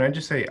going on. Can I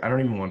just say, I don't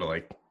even want to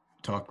like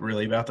talk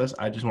really about this.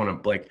 I just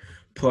want to like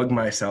plug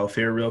myself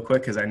here real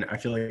quick because I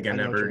feel like I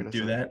never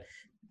do that.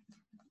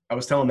 I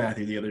was telling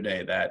Matthew the other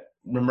day that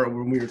remember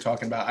when we were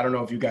talking about, I don't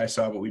know if you guys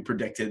saw, but we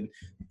predicted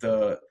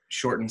the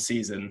shortened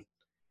season.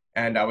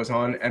 And I was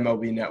on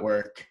MLB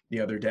Network the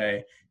other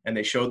day, and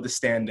they showed the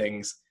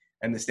standings.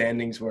 And the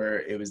standings were,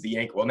 it was the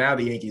Yankees. Well, now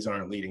the Yankees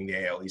aren't leading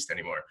the AL East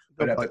anymore.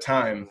 But They'll at the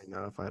time,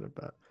 No, if I had a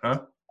bet.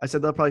 huh? I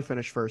said they'll probably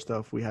finish first though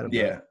if we had a bet.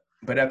 Yeah.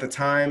 But at the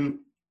time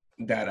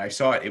that I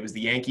saw it, it was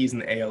the Yankees in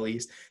the AL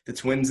East, the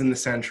Twins in the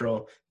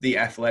Central, the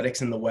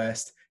Athletics in the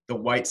West, the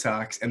White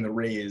Sox, and the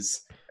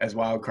Rays as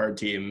wild card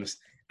teams.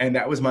 And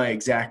that was my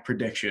exact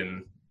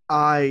prediction.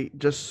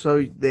 Just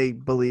so they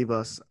believe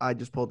us, I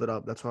just pulled it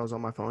up. That's why I was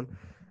on my phone.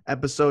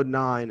 Episode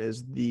 9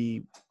 is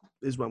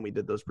when we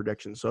did those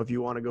predictions. So if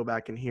you want to go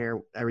back and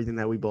hear everything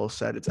that we both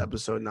said, it's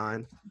episode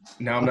 9.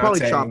 Now, I'm I'll not probably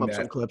saying chop up that,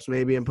 some clips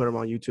maybe and put them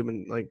on YouTube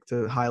and like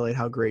to highlight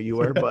how great you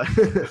were, but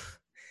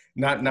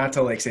not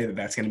to like say that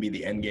that's going to be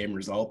the end game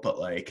result, but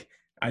like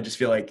I just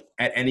feel like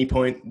at any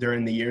point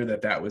during the year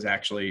that was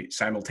actually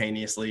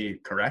simultaneously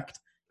correct.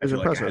 I It's feel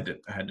like impressive.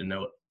 I had to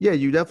know it. Yeah,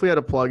 you definitely had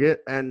to plug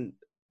it. And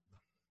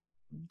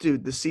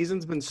dude, the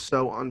season's been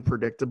so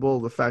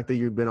unpredictable. The fact that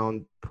you've been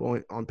on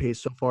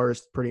pace so far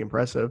is pretty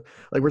impressive.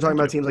 Like we're talking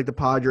about teams like the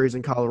Padres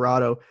in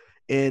Colorado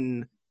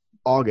in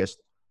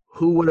August.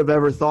 Who would have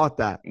ever thought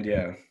that?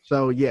 Yeah.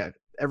 So yeah,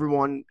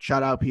 everyone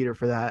shout out Peter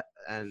for that.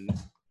 And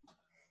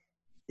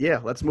yeah,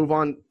 let's move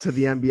on to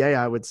the NBA,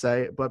 I would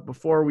say. But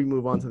before we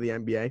move on to the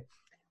NBA,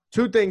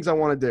 2 things I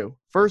want to do.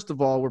 First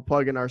of all, we're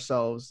plugging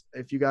ourselves.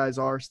 If you guys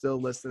are still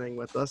listening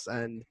with us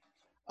and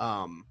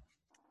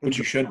Which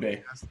you should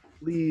be.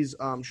 please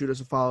shoot us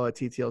a follow at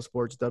TTL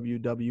Sports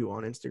WW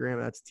on Instagram.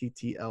 That's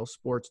TTL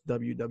Sports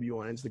WW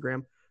on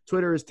Instagram.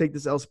 Twitter is Take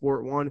This L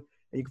Sport 1, and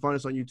you can find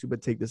us on YouTube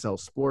at Take This L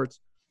Sports.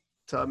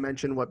 To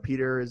mention what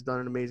Peter has done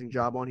an amazing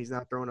job on, he's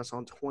now throwing us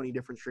on 20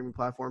 different streaming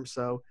platforms.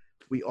 So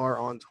we are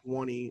on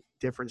 20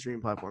 different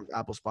streaming platforms: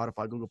 Apple,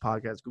 Spotify, Google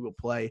Podcasts, Google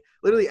Play,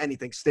 literally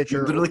anything. Stitcher.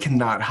 You literally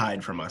cannot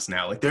hide from us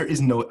now. Like there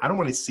is no, I don't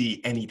want to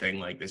see anything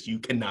like this. You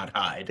cannot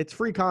hide. It's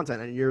free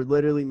content, and you're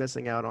literally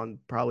missing out on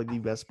probably the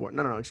best sport.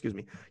 No, excuse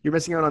me. You're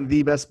missing out on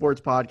the best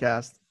sports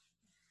podcast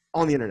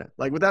on the internet,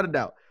 like without a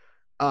doubt.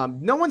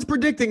 No one's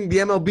predicting the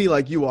MLB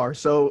like you are,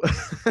 so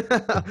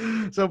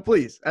so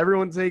please,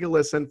 everyone, take a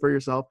listen for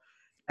yourself.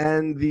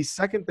 And the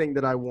second thing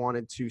that I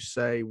wanted to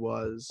say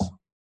was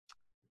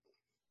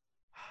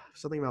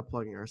something about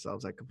plugging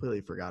ourselves. I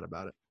completely forgot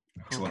about it.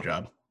 Excellent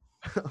job.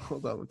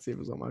 Hold on, let's see if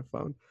it's on my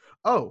phone.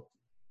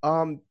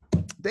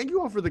 Thank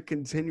you all for the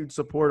continued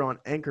support on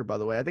Anchor, by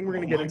the way. I think we're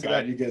going to get into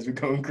that. You guys are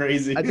going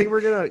crazy. I think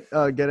we're going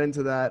to get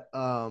into that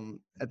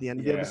at the end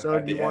of the episode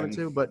at if you the wanted end.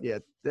 to. But yeah,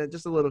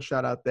 just a little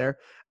shout out there.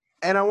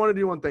 And I want to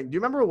do one thing. Do you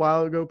remember a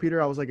while ago,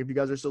 Peter, I was like, if you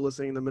guys are still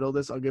listening in the middle of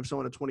this, I'll give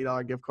someone a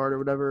 $20 gift card or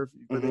whatever.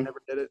 But they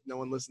never did it. No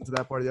one listened to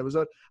that part of the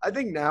episode. I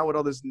think now with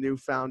all this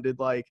newfounded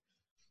like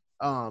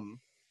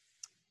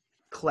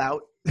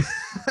clout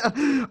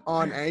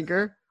on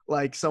Anchor,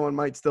 like someone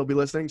might still be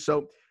listening.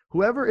 So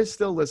whoever is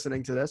still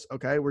listening to this,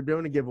 okay, we're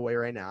doing a giveaway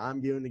right now.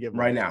 I'm giving the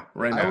giveaway. Right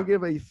I will now.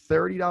 give a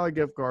 $30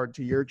 gift card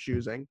to your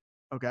choosing,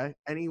 okay,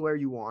 anywhere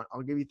you want.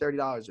 I'll give you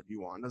 $30 if you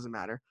want. Doesn't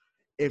matter.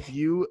 If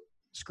you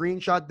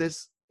screenshot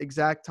this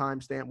exact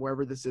timestamp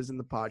wherever this is in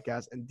the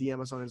podcast and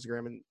DM us on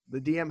Instagram, and the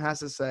DM has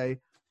to say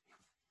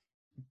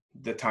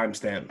The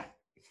timestamp.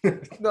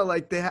 no,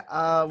 like they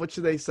what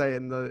should they say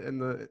in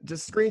the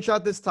just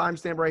screenshot this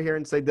timestamp right here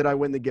and say, did I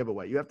win the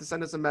giveaway? You have to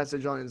send us a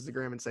message on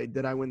Instagram and say,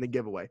 did I win the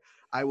giveaway?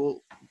 I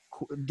will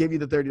give you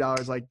the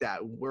 $30 like that.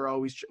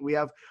 We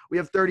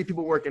have 30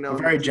 people working on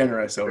We're very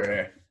generous over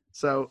here.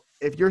 So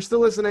if you're still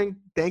listening,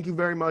 thank you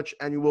very much,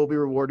 and you will be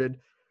rewarded.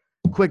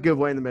 Quick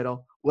giveaway in the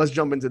middle. Let's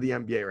jump into the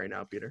NBA right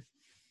now, Peter.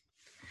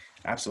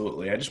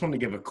 Absolutely. I just want to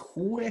give a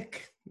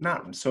quick,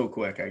 not so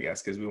quick, I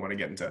guess, because I want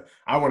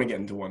to get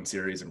into one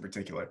series in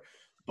particular.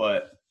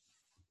 But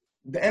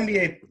the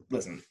NBA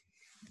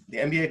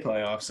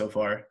playoffs so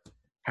far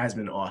has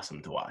been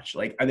awesome to watch.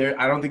 Like, I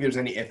don't think there's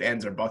any ifs,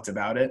 ands, or buts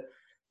about it.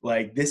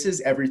 Like, this is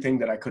everything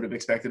that I could have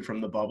expected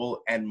from the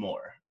bubble and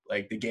more.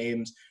 Like, the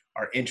games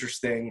are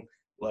interesting.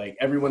 Like,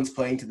 everyone's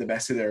playing to the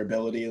best of their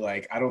ability.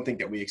 Like, I don't think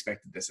that we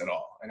expected this at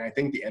all. And I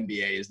think the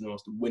NBA is the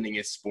most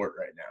winningest sport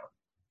right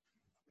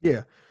now.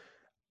 Yeah.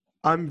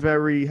 I'm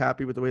very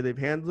happy with the way they've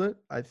handled it.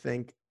 I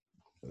think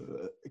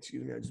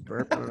excuse me, I just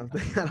burped. I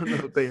don't know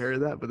if they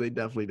heard that, but they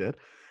definitely did.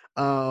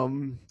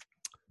 I'm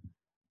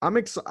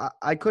excited.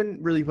 I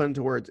couldn't really put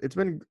into words. It's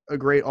been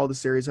all the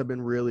series have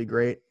been really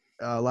great.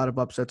 A lot of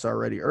upsets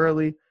already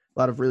early, a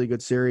lot of really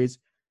good series.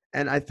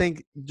 And I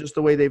think just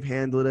the way they've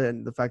handled it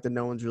and the fact that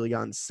no one's really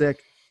gotten sick,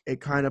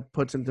 it kind of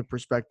puts into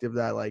perspective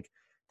that like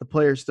the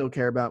players still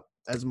care about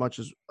as much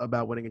as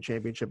about winning a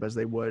championship as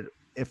they would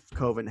if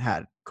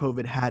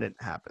COVID hadn't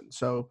happened.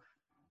 So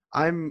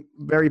I'm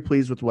very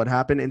pleased with what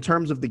happened. In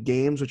terms of the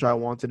games, which I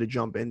wanted to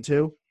jump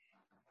into,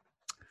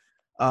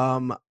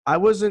 I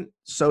wasn't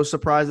so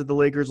surprised that the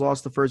Lakers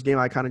lost the first game.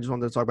 I kind of just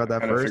wanted to talk about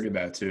that I first. figured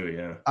that too,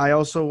 yeah. I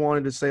also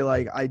wanted to say,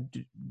 like, I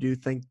do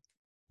think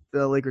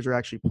the Lakers are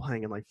actually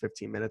playing in like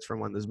 15 minutes from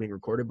when this is being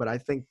recorded, but I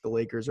think the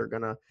Lakers are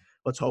going to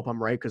 – let's hope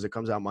I'm right because it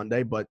comes out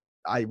Monday, but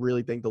I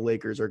really think the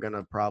Lakers are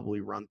gonna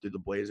probably run through the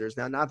Blazers.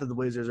 Now, not that the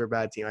Blazers are a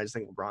bad team. I just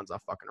think LeBron's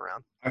not fucking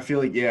around. I feel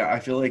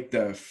like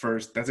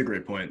that's a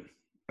great point.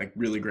 Like,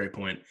 really great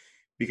point.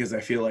 Because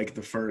I feel like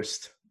the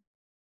first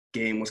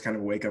game was kind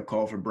of a wake-up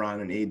call for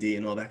Bron and AD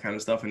and all that kind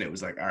of stuff. And it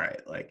was like, all right,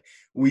 like,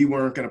 we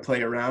weren't going to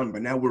play around,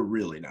 but now we're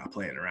really not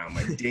playing around.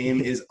 Like,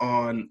 Dame is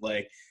on,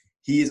 like,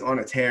 he's on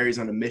a tear. He's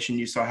on a mission.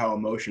 You saw how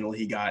emotional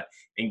he got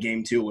in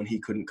game 2 when he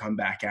couldn't come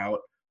back out.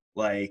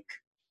 Like,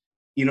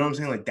 you know what I'm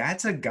saying? Like,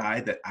 that's a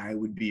guy that I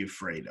would be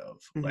afraid of.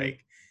 Mhm.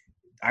 Like,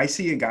 I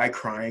see a guy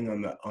crying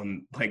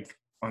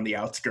on the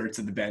outskirts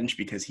of the bench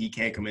because he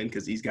can't come in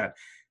because he's got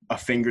a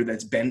finger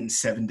that's bent in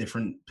 7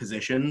 different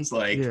positions.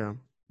 Like, Yeah.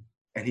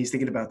 and he's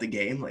thinking about the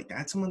game. Like,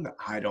 that's someone that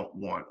I don't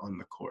want on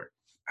the court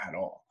at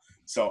all.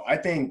 So I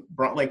think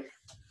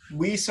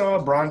we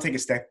saw Bron take a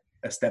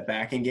step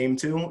back in game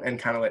 2 and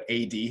kind of let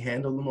AD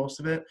handle the most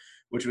of it,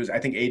 which was, I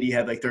think AD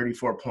had like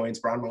 34 points.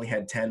 Bron only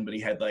had 10, but he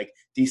had like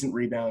decent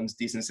rebounds,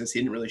 decent assists. He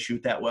didn't really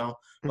shoot that well.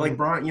 But like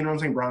Bron, you know what I'm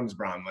saying? Bron is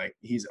Bron. Like,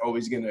 he's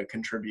always going to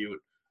contribute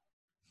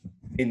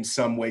in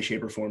some way,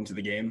 shape, or form to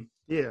the game.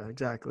 Yeah,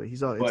 exactly.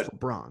 It's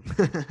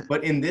LeBron.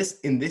 But in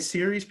this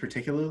series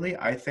particularly,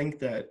 I think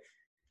that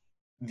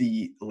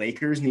the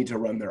Lakers need to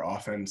run their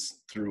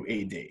offense through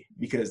AD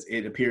because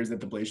it appears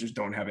that the Blazers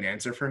don't have an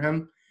answer for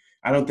him.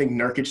 I don't think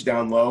Nurkic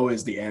down low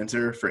is the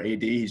answer for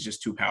AD. He's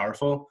just too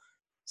powerful.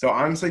 So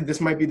honestly, this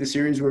might be the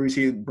series where we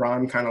see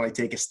Bron kind of like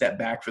take a step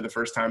back for the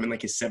first time in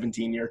like his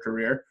 17-year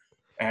career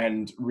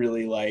and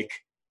really like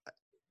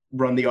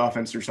run the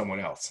offense through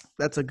someone else.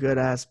 That's a good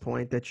ass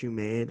point that you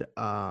made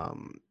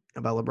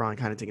about LeBron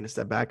kind of taking a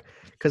step back,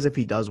 because if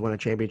he does win a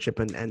championship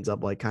and ends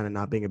up like kind of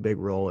not being a big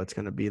role, it's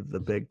going to be the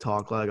big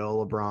talk like,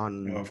 oh,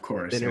 LeBron Of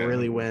course, didn't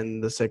really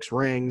win the 6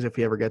 rings if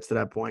he ever gets to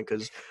that point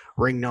because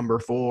ring number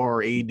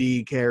 4 AD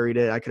carried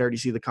it. I could already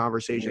see the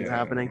conversations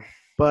happening,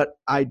 but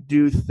I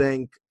do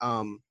think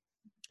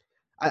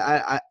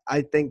I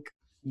think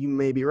you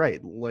may be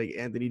right. Like,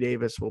 Anthony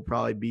Davis will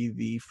probably be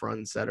the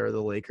front setter of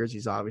the Lakers.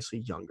 He's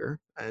obviously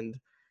younger, and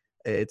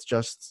that's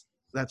just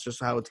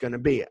how it's going to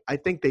be. I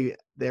think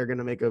they're going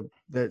to make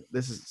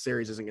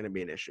series isn't going to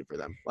be an issue for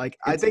them. Like,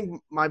 I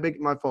think my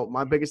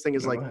biggest thing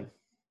is like,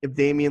 if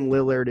Damian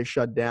Lillard is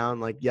shut down,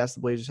 like, yes,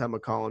 the Blazers have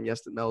McCollum.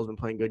 Yes, the Melo's been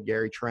playing good.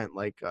 Gary Trent,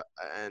 like,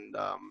 and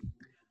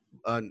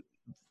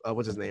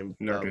what's his name?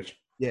 Nurkic.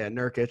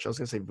 Nurkic. I was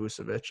going to say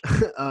Vucevic.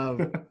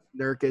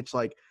 Nurkic,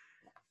 like,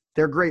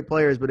 they're great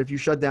players, but if you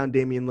shut down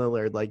Damian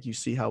Lillard, like, you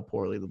see how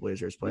poorly the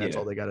Blazers play. That's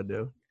all they got to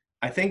do.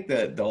 I think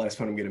that the last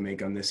point I'm going to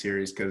make on this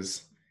series,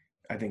 because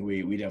I think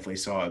we definitely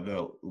saw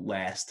the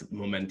last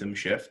momentum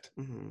shift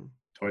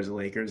towards the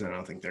Lakers. I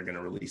don't think they're going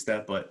to release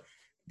that, but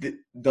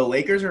the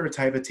Lakers are a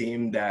type of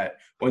team that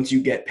once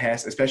you get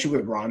past, especially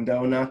with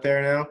Rondo not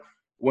there now,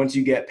 once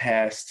you get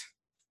past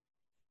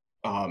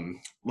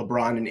LeBron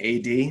and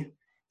AD,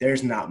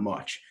 there's not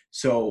much.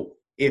 So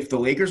if the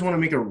Lakers want to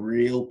make a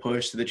real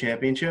push to the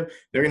championship,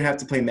 they're going to have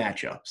to play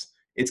matchups.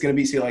 It's going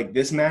to be, like,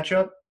 this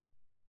matchup,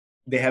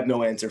 they have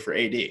no answer for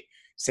AD.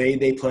 Say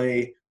they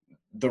play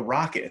the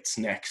Rockets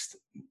next,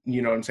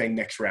 you know what I'm saying,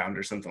 next round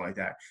or something like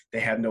that. They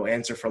have no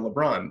answer for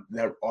LeBron.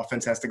 Their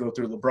offense has to go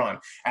through LeBron.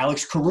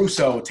 Alex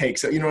Caruso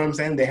takes it, you know what I'm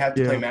saying? They have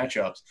to play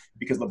matchups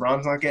because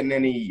LeBron's not getting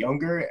any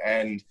younger,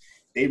 and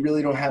they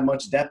really don't have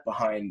much depth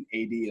behind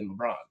AD and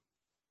LeBron.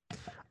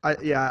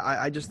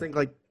 I just think,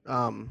 like,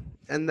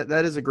 and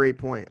that is a great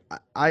point.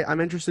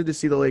 I'm interested to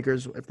see the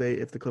Lakers if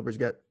the Clippers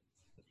get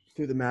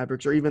through the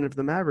Mavericks, or even if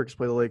the Mavericks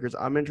play the Lakers.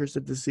 I'm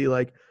interested to see,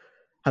 like,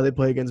 how they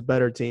play against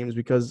better teams,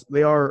 because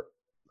they are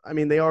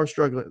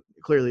struggling.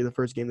 Clearly, the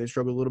first game they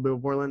struggled a little bit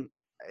with Portland.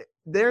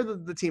 They're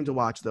the team to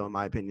watch, though, in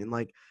my opinion.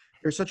 Like,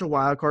 they're such a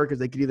wild card because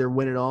they could either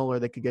win it all or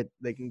they can get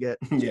they can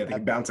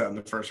bounce out in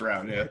the first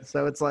round. Yeah.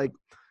 So it's like,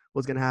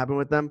 what's going to happen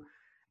with them?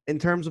 In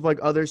terms of, like,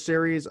 other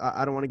series,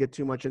 I don't want to get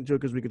too much into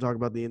it because we could talk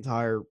about the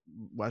entire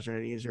Western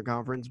and Eastern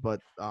Conference. But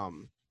I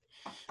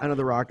know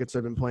the Rockets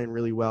have been playing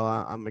really well.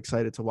 I'm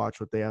excited to watch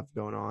what they have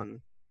going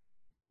on.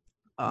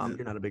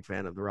 You're not a big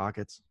fan of the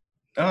Rockets?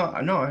 Oh,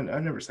 no, I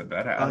never said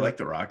that. I like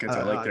the Rockets.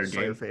 I like their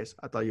game. Your face.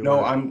 I thought you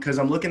No, were. because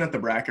I'm looking at the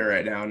bracket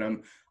right now,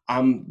 and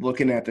I'm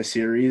looking at the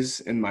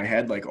series in my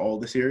head, like all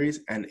the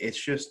series, and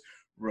it's just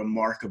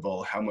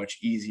remarkable how much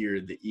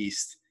easier the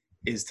East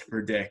is to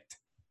predict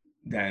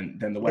than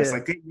the West.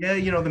 Yeah.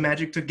 Like, the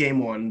Magic took game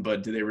 1,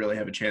 but do they really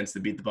have a chance to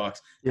beat the Bucks?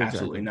 Yeah,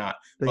 Absolutely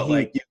exactly. not.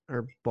 The Heat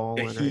are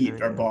balling. The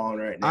Heat are balling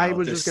right now. I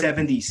was the just gonna...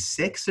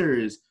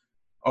 76ers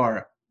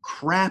are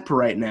crap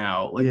right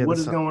now. Like, what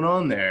is going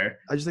on there?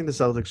 I just think the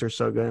Celtics are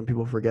so good, and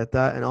people forget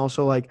that. And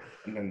also, like,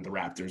 and then the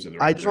Raptors are the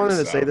Raptors. I just wanted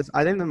to say this.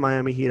 I think the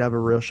Miami Heat have a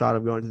real shot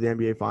of going to the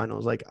NBA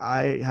Finals. Like,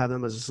 I have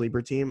them as a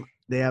sleeper team.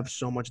 They have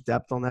so much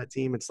depth on that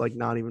team. It's, like,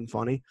 not even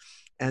funny.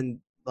 And,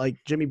 like,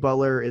 Jimmy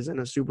Butler isn't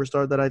a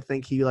superstar that I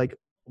think he, like,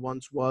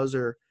 once was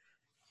or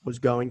was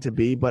going to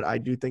be, but I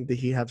do think that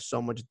he have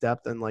so much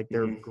depth, and, like,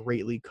 they're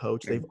greatly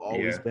coached. They've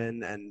always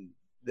been, and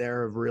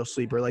they're a real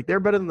sleeper. Like, they're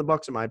better than the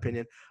Bucks in my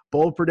opinion.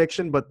 Bold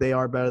prediction, but they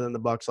are better than the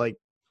Bucks. Like,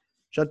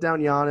 Shut down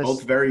Giannis.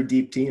 Both very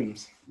deep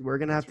teams. We're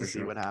gonna have That's to for see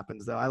sure. what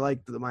happens, though. I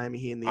like the Miami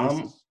Heat in the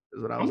East.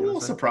 Is what I I'm was a gonna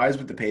little say. surprised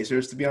with the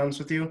Pacers, to be honest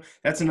with you.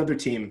 That's another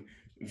team,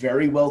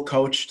 very well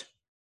coached,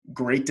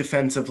 great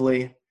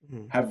defensively,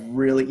 Mhm. have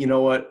really, you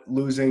know what,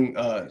 losing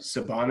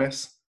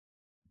Sabonis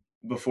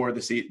before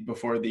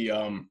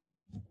the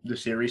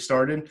series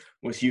started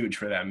was huge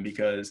for them,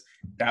 because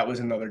that was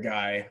another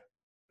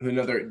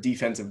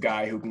defensive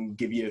guy who can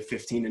give you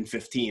 15 and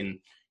 15.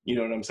 You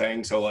know what I'm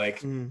saying? So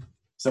like Mhm.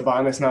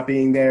 Sabonis not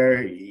being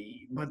there,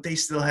 but they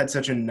still had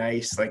such a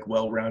nice, like,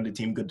 well-rounded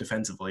team, good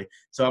defensively.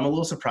 So I'm a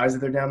little surprised that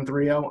they're down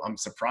 3-0. I'm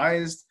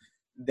surprised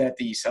that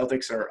the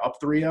Celtics are up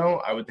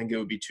 3-0. I would think it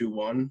would be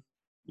 2-1.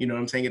 You know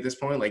what I'm saying at this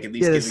point? Like, at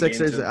least Yeah, the give a game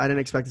Sixers. to I didn't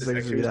expect the the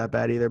Sixers to be Sixers. that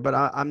bad either, but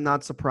I'm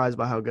not surprised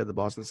by how good the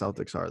Boston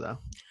Celtics are, though.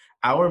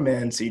 Our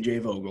man CJ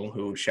Vogel,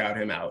 who shout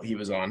him out, he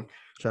was on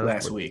Shout out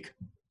last Sports. week.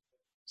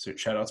 So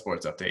shout out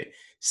Sports Update,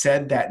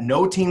 said that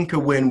no team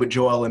could win with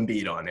Joel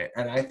Embiid on it.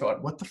 And I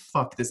thought, what the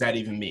fuck does that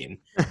even mean?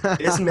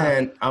 This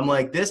man, I'm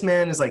like, this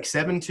man is like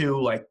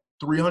 7'2", like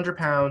 300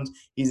 pounds.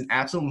 He's an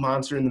absolute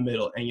monster in the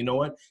middle. And you know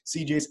what?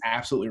 CJ's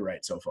absolutely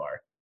right so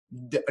far.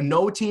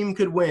 No team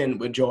could win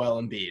with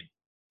Joel Embiid.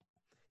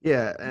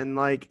 Yeah, and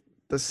like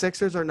the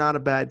Sixers are not a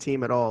bad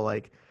team at all.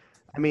 Like,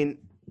 I mean,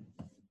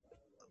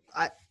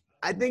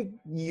 I think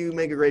you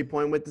make a great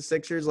point with the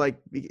Sixers, like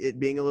it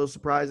being a little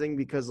surprising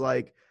because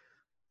like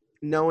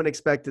no one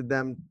expected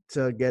them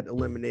to get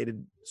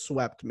eliminated,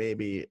 swept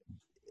maybe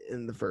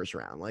in the first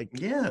round. Like,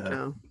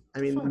 Yeah. I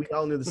mean, we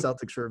all knew the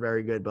Celtics were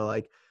very good, but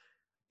like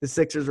the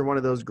Sixers are one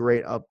of those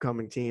great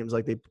upcoming teams.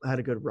 Like they had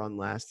a good run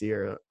last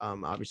year.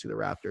 Obviously the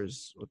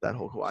Raptors with that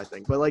whole Kawhi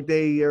thing, but like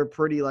they are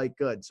pretty like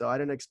good. So I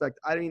didn't expect.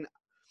 I mean,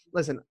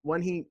 listen,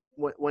 when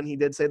he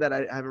did say that,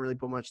 I haven't really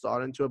put much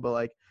thought into it, but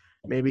like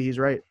maybe he's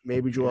right.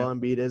 Maybe Joel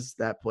Embiid is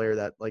that player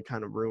that like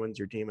kind of ruins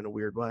your team in a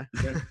weird way.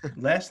 The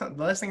last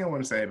thing I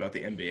want to say about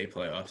the NBA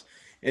playoffs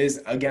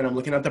is, again, I'm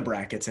looking at the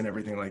brackets and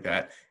everything like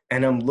that,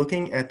 and I'm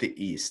looking at the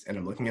East and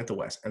I'm looking at the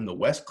West, and the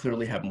West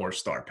clearly have more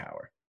star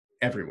power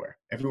everywhere.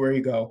 Everywhere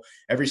you go,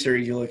 every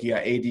series you look, you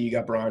got AD, you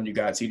got Bron, you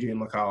got CJ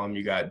McCollum,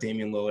 you got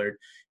Damian Lillard,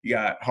 you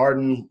got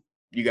Harden,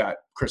 you got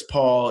Chris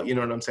Paul. You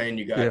know what I'm saying?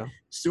 You got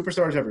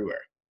superstars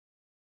everywhere.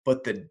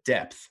 But the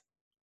depth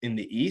in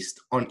the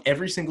East on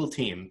every single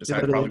team,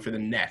 besides probably for the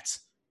Nets,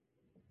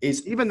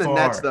 is even the far,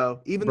 Nets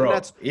though. Even bro, the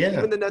Nets. yeah.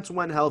 Even the Nets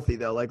went healthy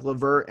though. Like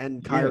LeVert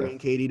and Kyrie and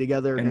Katie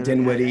together, and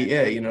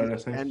Dinwiddie, you know what I'm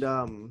saying.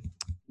 And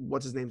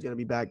what's his name's gonna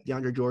be back?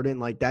 DeAndre Jordan.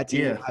 Like that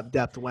team will have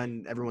depth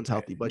when everyone's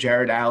healthy. But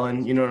Jared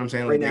Allen, you know what I'm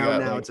saying. Right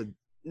now, it's a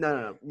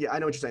no. Yeah, I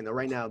know what you're saying though.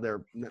 Right now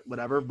they're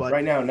whatever, but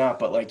right now not.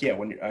 But like, yeah,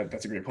 when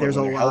that's a great point. There's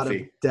when a lot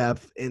healthy, of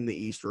depth in the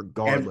East,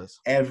 regardless.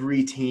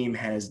 Every team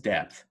has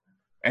depth,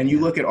 and you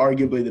look at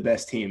arguably the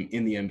best team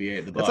in the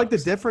NBA, the Bucks. It's like the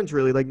difference,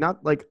 really. Like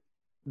not like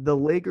the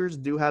Lakers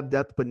do have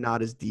depth, but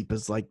not as deep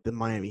as like the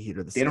Miami Heat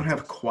or the. They don't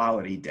have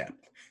quality depth.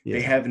 Yeah.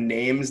 They have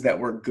names that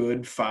were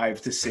good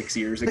 5 to 6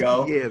 years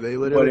ago. Yeah, they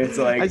literally. But it's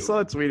like I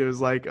saw a tweet. It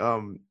was like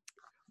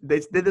they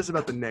did this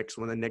about the Knicks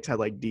when the Knicks had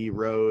like D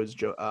Rose,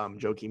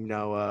 Joakim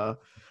Noah.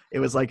 It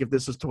was like if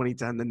this was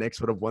 2010, the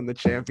Knicks would have won the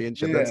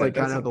championship. Yeah, that's like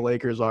kind of how the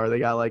Lakers are. They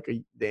got like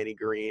a Danny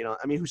Green. I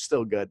mean, who's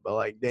still good, but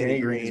like Danny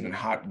Green has been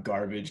hot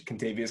garbage.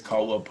 Contavious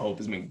Caldwell-Pope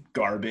has been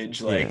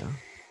garbage. Like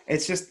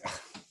it's just,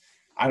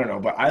 I don't know.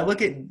 But I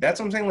look at that's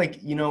what I'm saying.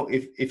 Like, you know,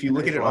 if you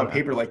look at it on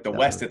paper, like the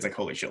West, it's like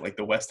holy shit. Like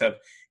the West have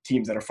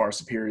teams that are far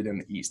superior than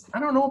the East. I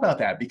don't know about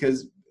that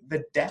because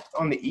the depth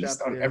on the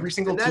East on every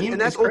single team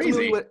and that's is crazy.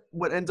 Ultimately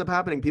what ends up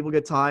happening. People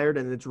get tired,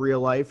 and it's real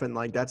life, and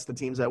like that's the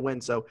teams that win.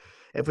 So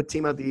if a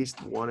team out the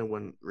East won, it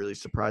wouldn't really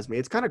surprise me.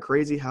 It's kind of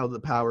crazy how the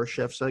power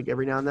shifts like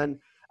every now and then.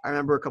 I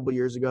remember a couple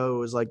years ago, it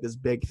was like this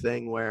big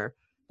thing where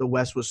the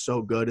West was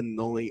so good, and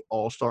the only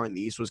all-star in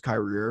the East was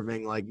Kyrie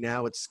Irving. Like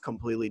now, it's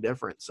completely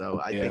different. So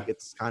I think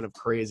it's kind of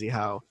crazy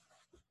how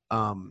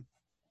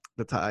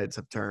the tides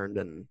have turned,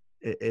 and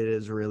it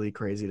is really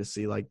crazy to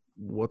see like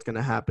what's going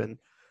to happen.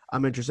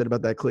 I'm interested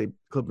about that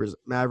Clippers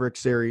Mavericks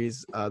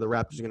series. The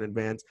Raptors are going to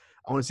advance.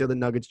 I want to see how the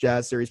Nuggets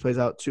Jazz series plays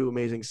out. 2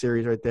 amazing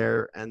series right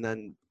there, and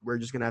then we're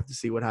just going to have to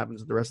see what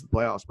happens with the rest of the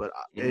playoffs. But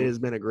it has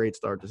been a great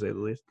start, to say the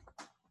least.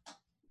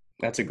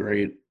 That's a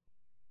great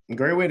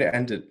way to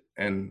end it.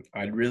 And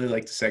I'd really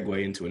like to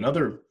segue into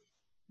another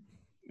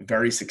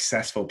very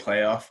successful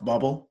playoff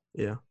bubble.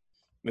 Yeah.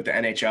 With the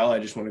NHL, I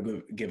just want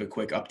to give a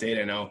quick update.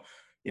 I know,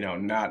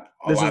 not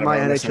a this lot is of my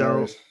our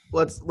NHL.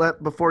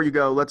 listeners. Before you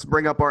go, let's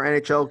bring up our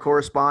NHL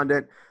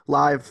correspondent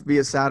live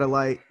via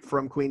satellite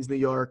from Queens, New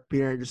York,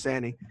 Peter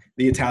Andrusani.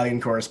 The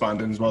Italian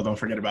correspondent as well. Don't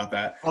forget about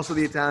that. Also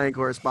the Italian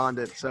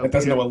correspondent. So that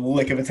doesn't know a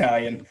lick of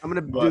Italian. I'm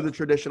going to do the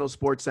traditional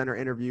Sports Center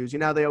interviews. You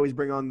know how they always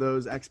bring on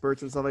those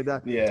experts and stuff like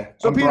that? Yeah.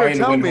 So Peter,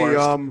 tell me,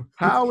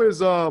 how is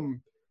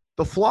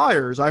the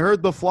Flyers? I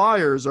heard the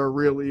Flyers are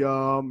really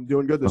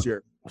doing good this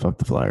year. Fuck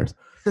the Flyers.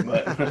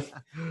 But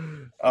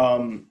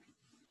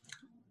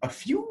a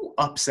few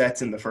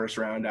upsets in the first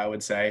round, I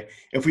would say.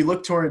 If we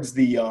look towards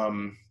the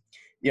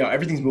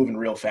everything's moving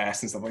real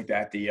fast and stuff like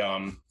that.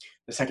 The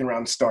second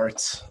round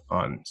starts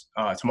on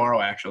tomorrow,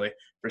 actually,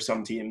 for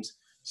some teams.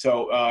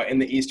 So in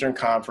the Eastern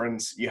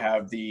Conference, you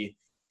have the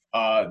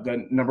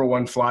number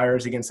 1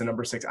 Flyers against the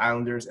number 6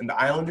 Islanders, and the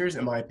Islanders,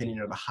 in my opinion,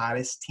 are the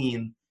hottest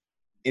team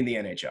in the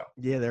NHL.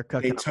 Yeah, they're They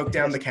cooking. took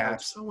down the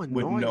Caps So with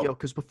annoying, no. yo,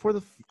 because before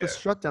the Yeah,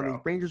 shutdown, bro.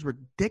 the Rangers were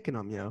dicking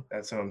them, yo.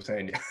 That's what I'm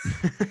saying,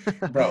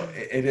 bro.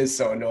 It is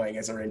so annoying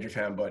as a Ranger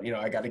fan, but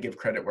I got to give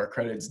credit where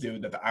credit's due.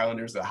 That the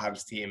Islanders are the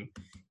hottest team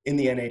in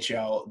the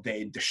NHL.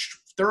 They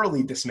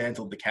thoroughly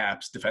dismantled the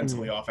Caps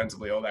defensively,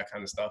 offensively, all that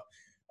kind of stuff.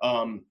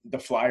 The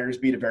Flyers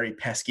beat a very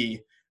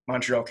pesky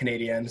Montreal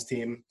Canadiens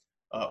team.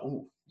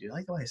 Do you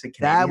like the way I said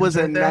Canadiens? That was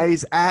a right there?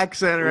 nice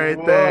accent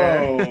right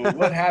there. Whoa,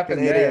 what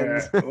happened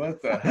there?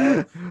 What the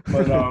hell?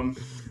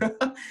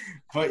 But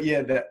but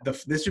yeah,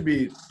 this should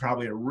be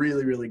probably a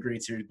really, really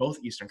great series. Both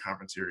Eastern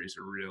Conference series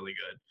are really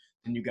good.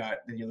 And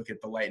then you look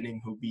at the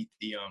Lightning, who beat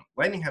the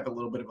Lightning. Have a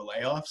little bit of a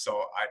layoff,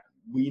 so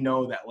we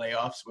know that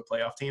layoffs with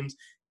playoff teams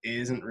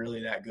isn't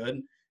really that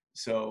good.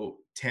 So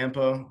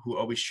Tampa, who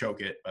always choke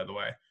it, by the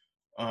way,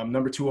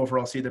 number 2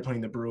 overall seed, they're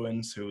playing the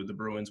Bruins, who the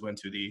Bruins went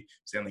to the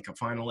Stanley Cup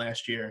final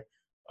last year.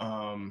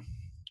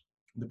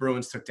 The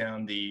Bruins took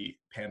down the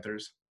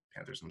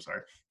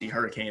the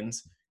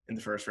Hurricanes in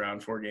the first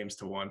round,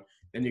 4-1.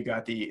 Then you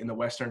got in the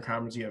Western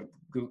Conference, you have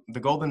the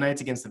Golden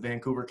Knights against the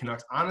Vancouver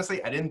Canucks.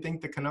 Honestly, I didn't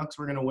think the Canucks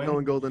were going to win.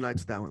 Going Golden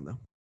Knights that one, though.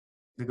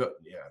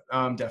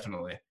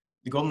 Definitely.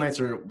 The Golden Knights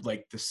are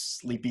like the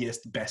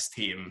sleepiest, best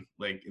team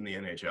like in the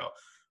NHL.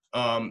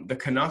 The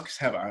Canucks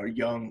have a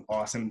young,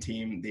 awesome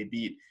team. They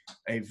beat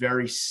a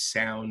very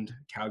sound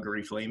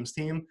Calgary Flames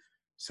team.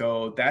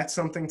 So that's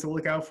something to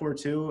look out for,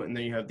 too. And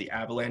then you have the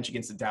Avalanche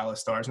against the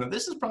Dallas Stars. Now,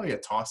 this is probably a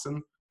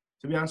toss-em,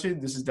 to be honest with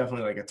you. This is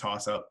definitely like a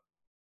toss-up,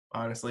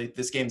 honestly.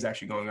 This game's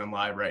actually going on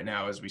live right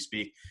now as we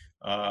speak.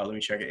 Let me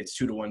check it. It's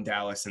 2-1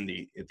 Dallas at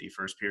the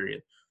first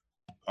period.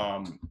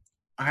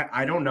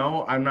 I don't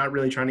know. I'm not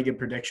really trying to give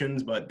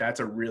predictions, but that's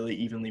a really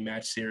evenly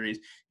matched series.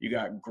 You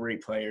got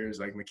great players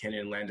like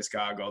McKinnon,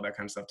 Landeskog, all that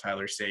kind of stuff,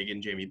 Tyler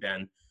Seguin, Jamie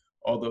Benn,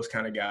 all those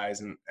kind of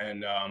guys. And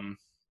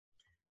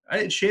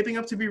it's shaping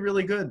up to be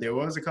really good. There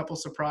was a couple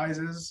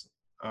surprises.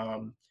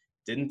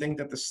 Didn't think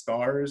that the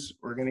Stars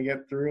were going to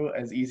get through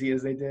as easy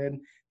as they did.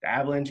 The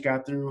Avalanche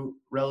got through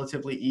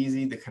relatively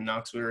easy. The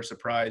Canucks were a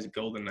surprise.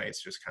 Golden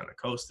Knights just kind of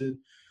coasted,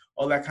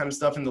 all that kind of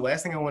stuff. And the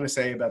last thing I want to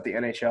say about the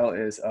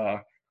NHL is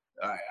I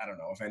don't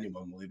know if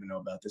anyone will even know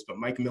about this, but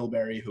Mike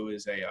Milbury, who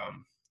is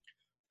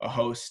a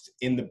host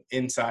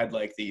inside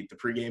like the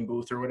pregame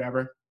booth or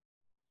whatever.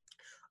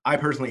 I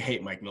personally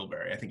hate Mike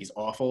Milbury. I think he's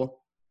awful.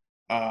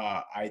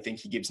 I think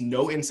he gives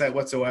no insight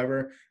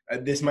whatsoever.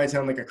 This might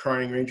sound like a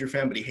crying Ranger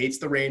fan, but he hates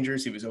the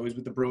Rangers. He was always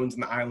with the Bruins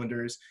and the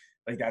Islanders.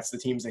 Like, that's the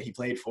teams that he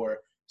played for.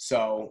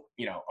 So,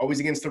 always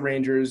against the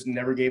Rangers,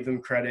 never gave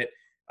them credit.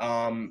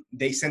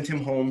 They sent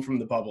him home from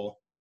the bubble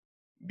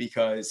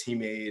because he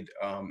made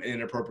an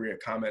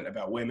inappropriate comment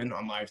about women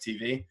on live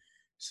TV.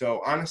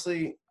 So,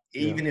 honestly,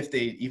 even if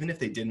they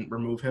didn't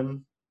remove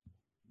him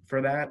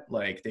for that,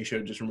 like, they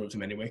should have just removed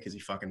him anyway because he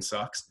fucking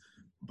sucks.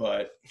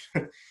 But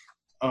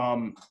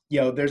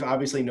there's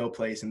obviously no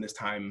place in this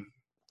time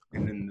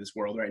and in this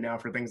world right now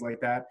for things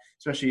like that,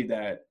 especially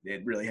that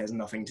it really has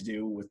nothing to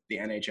do with the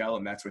NHL,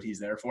 and that's what he's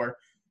there for.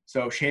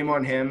 So shame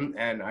on him,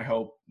 and I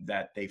hope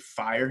that they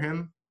fire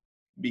him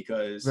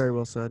because – Very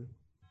well said.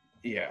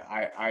 Yeah,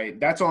 I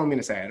that's all I'm going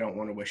to say. I don't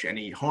want to wish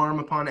any harm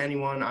upon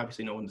anyone.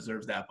 Obviously, no one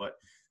deserves that, but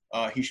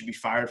he should be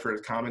fired for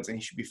his comments, and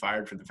he should be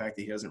fired for the fact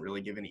that he doesn't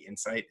really give any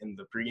insight in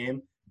the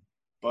pregame.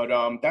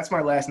 But that's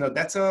my last note.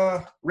 That's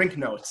Rink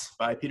Notes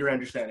by Peter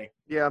Anderstani.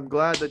 Yeah, I'm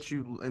glad that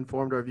you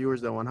informed our viewers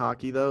though on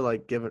hockey though.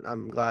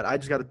 I'm glad. I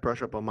just got to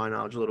brush up on my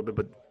knowledge a little bit,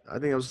 but I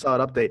think it was a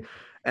solid update.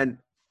 And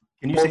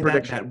can you say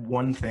that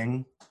one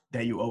thing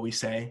that you always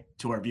say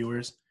to our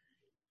viewers?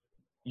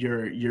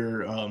 Your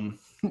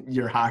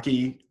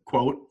hockey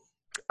quote.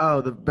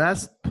 Oh, the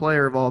best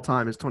player of all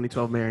time is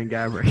 2012 Marian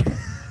Gaborik.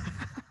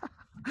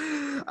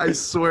 I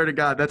swear to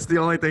God, that's the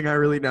only thing I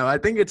really know. I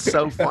think it's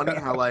so funny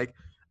how like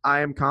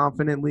I am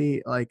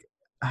confidently like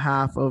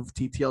half of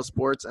TTL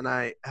Sports and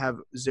I have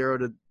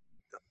zero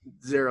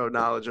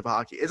knowledge of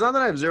hockey. It's not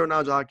that I have zero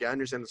knowledge of hockey. I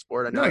understand the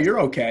sport. I know you're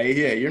okay.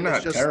 Yeah, you're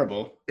not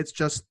terrible. It's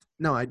just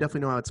no, I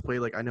definitely know how it's played.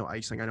 Like I know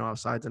icing, I know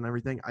outsides and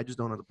everything. I just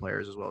don't know the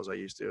players as well as I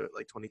used to.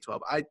 Like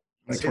 2012, I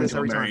say this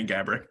every time.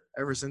 Gaborik.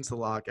 Ever since the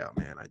lockout,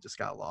 man, I just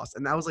got lost,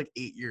 and that was like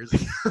 8 years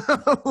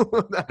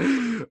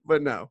ago.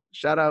 But no,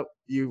 shout out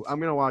you. I'm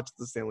gonna watch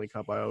the Stanley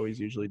Cup. I always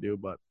usually do,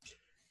 but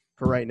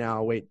for right now,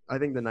 I'll wait. I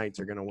think the Knights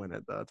are gonna win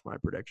it. That's my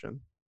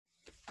prediction.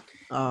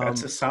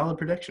 That's a solid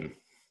prediction.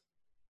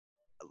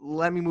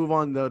 Let me move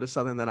on though to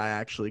something that I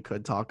actually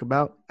could talk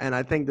about, and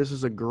I think this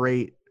is a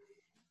great,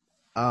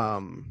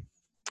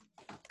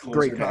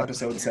 great to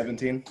episode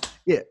 17.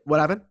 Yeah, what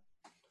happened?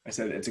 I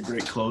said it's a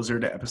great closer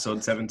to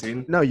episode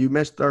 17. No, you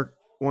missed our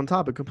one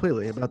topic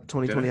completely about the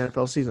 2020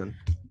 NFL season.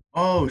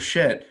 Oh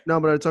shit! No,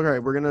 but it's okay.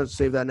 We're gonna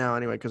save that now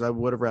anyway because I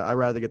would have. I'd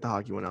rather get the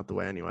hockey one out the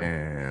way anyway.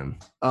 Damn.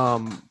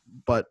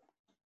 But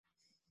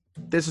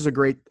this is a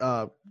great.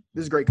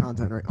 This is great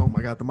content, right? Oh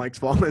my God, the mic's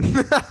falling.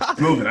 It's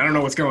moving. I don't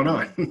know what's going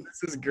on.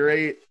 This is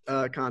great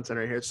content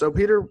right here. So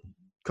Peter,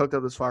 cooked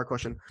up this fire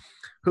question.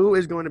 Who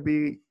is going to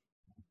be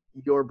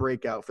your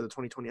breakout for the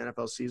 2020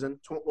 NFL season?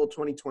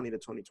 2020 to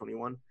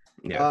 2021.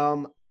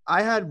 Yeah.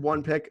 I had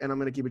one pick, and I'm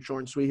going to keep it short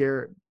and sweet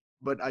here,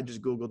 but I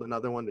just Googled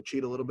another one to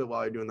cheat a little bit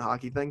while you're doing the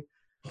hockey thing.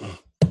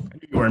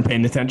 You weren't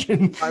paying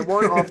attention. My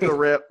one off the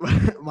rip,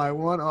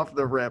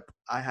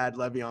 I had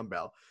Le'Veon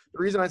Bell. The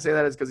reason I say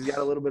that is because he's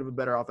got a little bit of a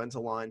better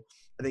offensive line.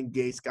 I think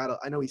Gase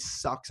I know he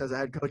sucks as a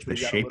head coach, The but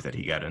shape that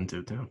he got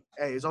into, too.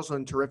 hey, he's also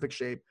in terrific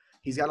shape.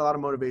 He's got a lot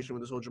of motivation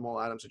with this whole Jamal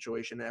Adams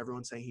situation, and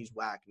everyone's saying he's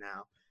whack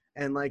now.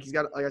 And like he's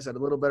got, like I said, a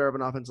little better of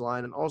an offensive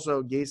line, and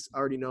also Gase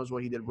already knows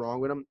what he did wrong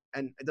with him.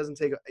 And it doesn't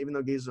take, even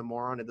though Gase is a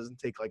moron, it doesn't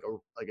take like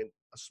a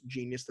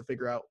genius to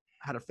figure out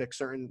how to fix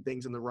certain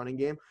things in the running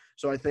game.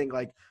 So I think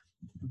like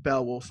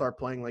Bell will start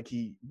playing like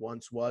he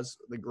once was,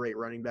 the great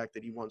running back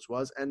that he once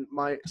was. And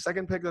my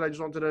second pick that I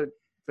just wanted to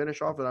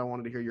finish off that I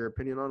wanted to hear your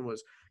opinion on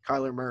was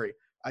Kyler Murray.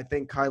 I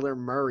think Kyler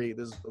Murray,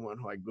 this is the one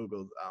who I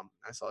Googled.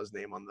 I saw his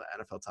name on the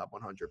NFL Top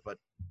 100, but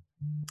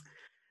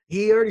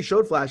he already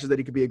showed flashes that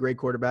he could be a great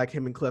quarterback.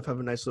 Him and Cliff have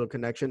a nice little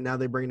connection. Now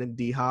they bring in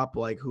D-Hop,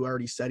 like who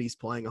already said he's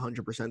playing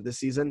 100% this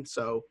season.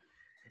 So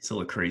It's still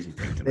a crazy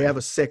thing to they me. have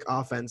a sick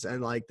offense,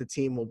 and like the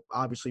team will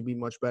obviously be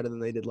much better than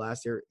they did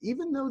last year.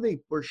 Even though they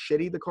were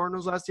shitty, the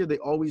Cardinals last year, they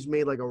always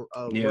made like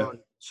a run.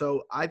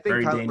 So I think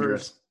Very Kyler Murray's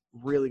dangerous.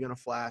 really going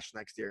to flash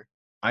next year.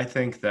 I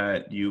think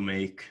that you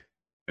make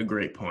a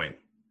great point.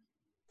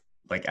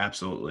 Like,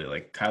 absolutely.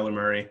 Like, Kyler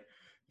Murray,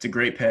 it's a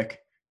great pick.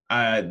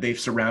 They've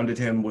surrounded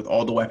him with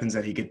all the weapons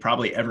that he could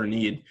probably ever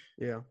need,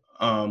 Yeah.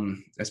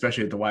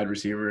 especially at the wide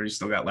receiver. You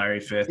still got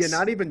Larry Fitz. Yeah,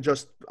 not even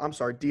just – I'm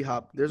sorry,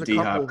 D-Hop. There's a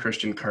D-Hop, couple –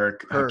 Christian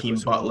Kirk, Kirk Hakeem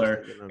was who I was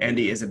Butler, thinking of.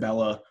 Andy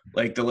Isabella.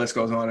 Like, the list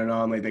goes on and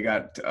on. Like, they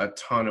got a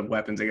ton of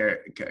weapons. They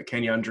got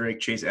Kenyon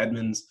Drake, Chase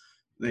Edmonds.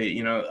 They,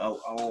 a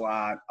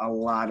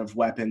lot of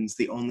weapons.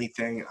 The only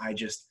thing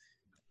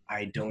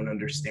I don't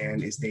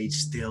understand is they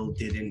still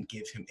didn't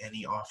give him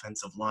any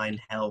offensive line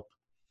help.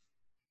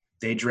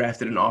 They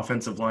drafted an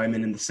offensive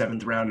lineman in the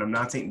 7th round. I'm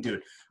not saying,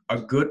 dude,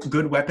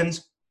 good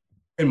weapons,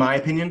 in my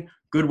opinion,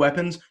 good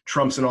weapons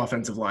trumps an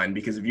offensive line,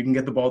 because if you can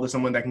get the ball to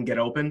someone that can get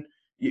open,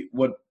 you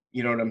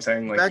know what I'm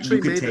saying? Like, you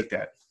could take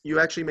that. You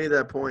actually made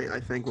that point, I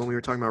think, when we were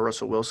talking about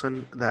Russell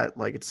Wilson, that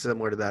like it's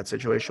similar to that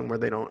situation where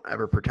they don't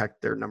ever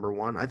protect their number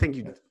one. I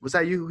think was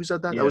that you who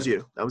said that? Yeah.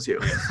 That was you.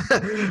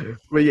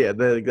 But yeah,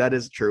 that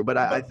is true. But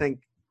I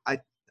think I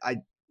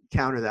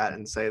counter that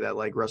and say that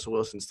like Russell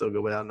Wilson's still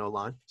good without no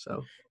line.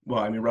 So Well,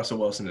 I mean, Russell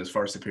Wilson is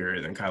far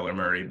superior than Kyler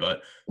Murray,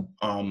 but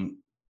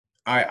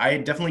I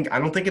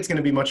don't think it's going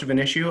to be much of an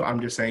issue.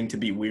 I'm just saying to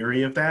be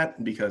weary of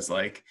that, because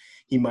like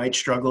he might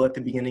struggle at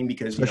the beginning,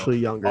 because especially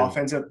younger.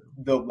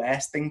 The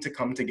last thing to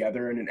come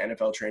together in an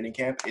NFL training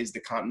camp is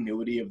the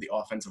continuity of the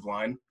offensive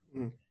line.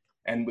 Mm.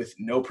 And with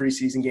no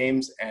preseason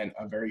games and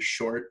a very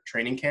short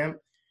training camp,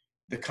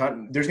 there's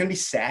going to be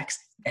sacks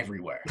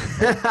everywhere.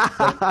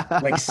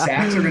 Like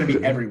sacks are going to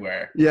be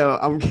everywhere. Yeah,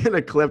 I'm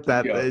gonna clip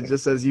that. Yeah. It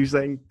just says you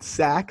saying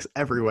sacks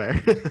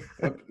everywhere.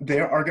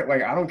 There are,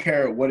 like, I don't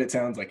care what it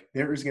sounds like.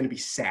 There is going to be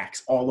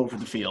sacks all over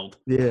the field.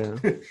 Yeah,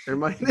 there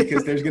might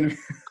Because there's going to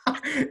be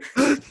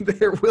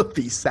there will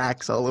be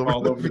sacks all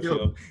over the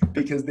field,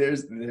 because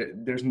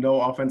there's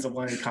no offensive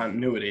line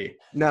continuity.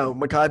 No,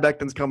 Mekhi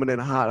Becton's coming in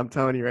hot. I'm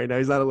telling you right now,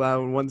 he's not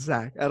allowing one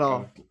sack at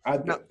all.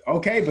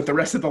 Okay, but the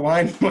rest of the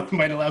line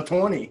might allow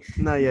 20.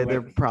 No, yeah,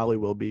 there probably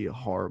will be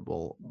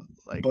horrible.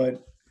 Like,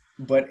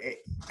 but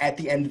at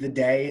the end of the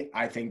day,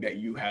 I think that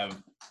you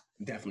have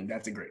definitely,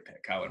 that's a great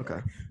pick, Kyler.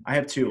 okay. I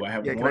have two. I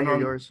have Yeah, can one I hear on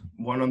yours?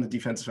 one on the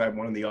defensive side,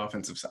 one on the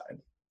offensive side.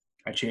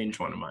 I changed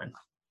one of mine.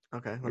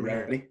 Okay, let You me hear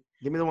it. ready?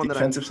 Give me the one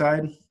Defensive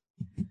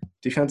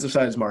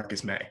side is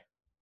Marcus May.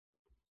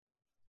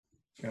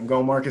 I'm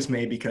going Marcus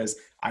May because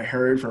I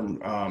heard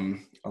from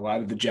a lot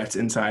of the Jets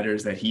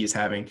insiders that he is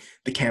having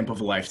the camp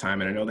of a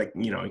lifetime. And I know that,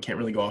 you can't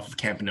really go off of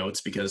camp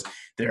notes because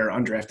there are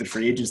undrafted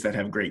free agents that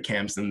have great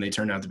camps and they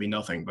turn out to be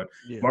nothing. But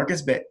Yeah.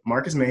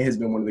 Marcus May has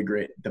been one of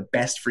the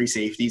best free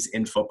safeties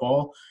in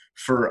football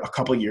for a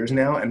couple of years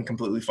now, and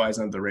completely flies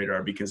under the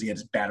radar because he had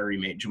his battery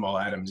mate Jamal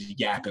Adams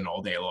yapping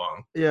all day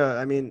long. Yeah,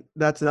 I mean,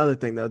 that's another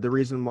thing, though. The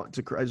reason I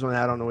just want to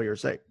add on to what you're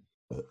saying.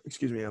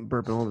 Excuse me, I'm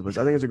burping all over the place.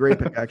 I think it's a great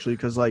pick, actually,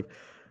 because, like,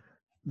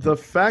 the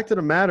fact of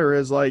the matter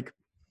is, like,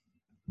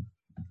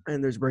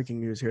 and there's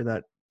breaking news here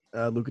that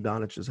Luka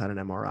Doncic just had an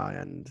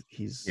MRI, and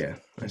he's – Yeah,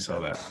 I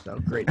saw that. So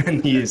great.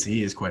 And he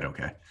is quite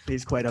okay.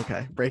 He's quite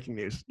okay. Breaking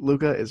news.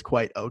 Luka is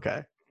quite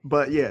okay.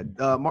 But, yeah,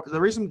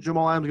 the reason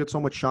Jamal Adams gets so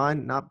much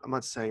shine, I'm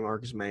not saying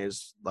Marcus May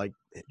is like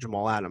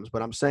Jamal Adams,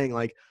 but I'm saying,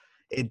 like,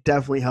 it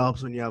definitely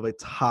helps when you have a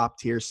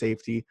top-tier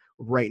safety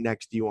right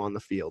next to you on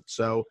the field.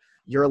 So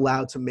you're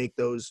allowed to make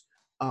those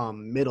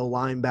middle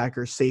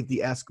linebacker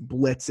safety-esque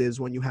blitzes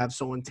when you have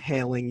someone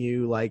tailing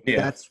you. Like,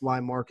 That's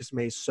why Marcus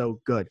May is so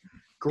good.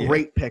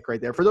 Great pick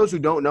right there. For those who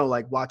don't know,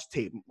 like, watch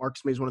tape.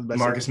 Marcus May is one of the best.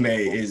 Marcus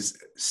May is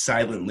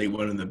silently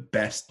one of the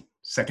best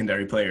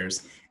secondary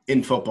players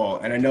in football.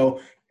 And I know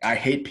I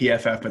hate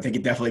PFF, but they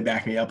could definitely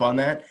back me up on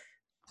that.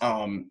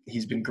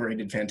 He's been great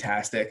and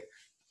fantastic.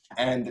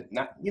 And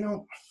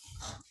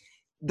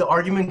the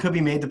argument could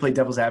be made to play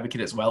devil's advocate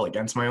as well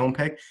against my own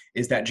pick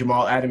is that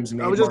Jamal Adams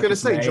made I was just going to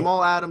Marcus say May,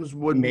 Jamal Adams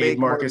would made make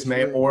Marcus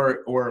May, May.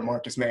 or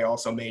Marcus May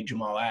also made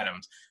Jamal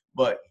Adams.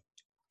 But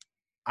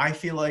I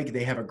feel like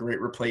they have a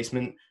great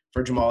replacement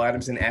for Jamal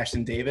Adams and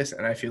Ashton Davis,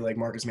 and I feel like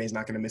Marcus May is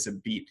not going to miss a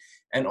beat.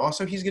 And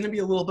also, he's going to be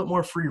a little bit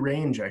more free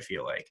range, I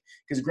feel like.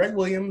 Because Greg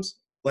Williams,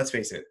 let's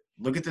face it,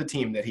 look at the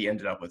team that he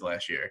ended up with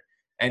last year.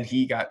 And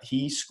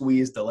he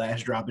squeezed the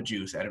last drop of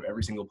juice out of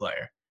every single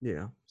player.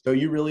 Yeah. So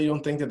you really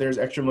don't think that there's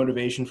extra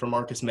motivation for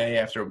Marcus May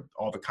after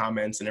all the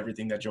comments and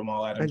everything that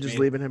Jamal Adams And just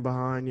made? leaving him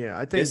behind. Yeah,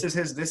 I think This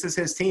is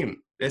his team.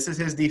 This is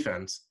his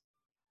defense.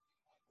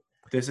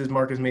 This is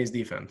Marcus May's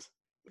defense.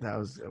 that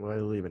was –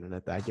 we're leaving it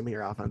at that. Give me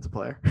your offensive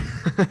player.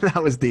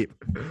 That was deep.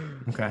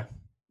 Okay.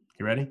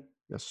 You ready?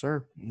 Yes,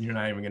 sir. You're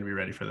not even going to be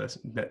ready for this.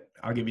 But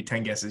I'll give you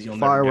 10 guesses. You'll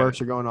Fireworks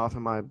never are going off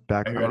in my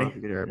background. ready? I don't know if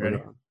you can hear it, You ready?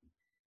 but, get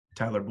it.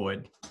 Tyler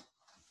Boyd.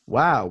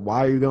 wow.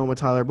 Why are you going with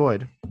Tyler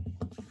Boyd?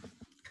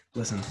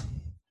 Listen.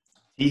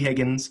 T.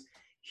 Higgins,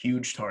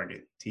 huge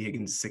target. T.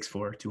 Higgins,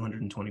 6'4",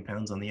 220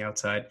 pounds on the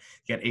outside.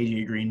 You got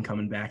A.J. Green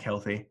coming back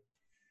healthy.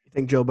 You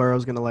think Joe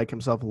Burrow's going to like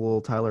himself a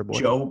little Tyler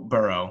Boyd? Joe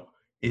Burrow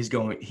is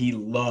going – he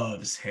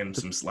loves him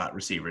some slot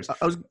receivers.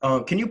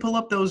 Can you pull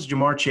up those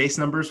Jamar Chase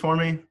numbers for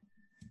me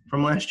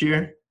from last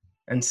year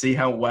and see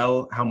how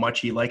much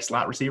he likes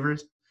slot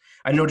receivers?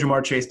 I know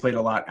Jamar Chase played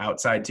a lot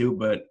outside too,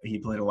 but he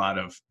played a lot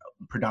of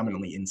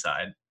predominantly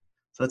inside.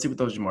 So let's see what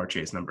those Jamar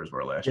Chase numbers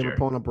were last We're year.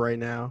 pulling up right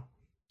now.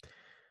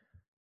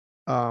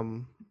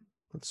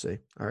 Let's see.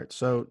 All right,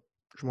 so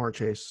Jamar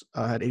Chase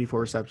had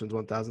 84 receptions,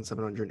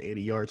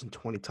 1,780 yards, and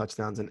 20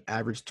 touchdowns, and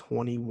averaged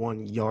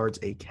 21 yards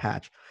a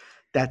catch.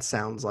 That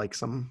sounds like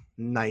some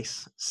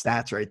nice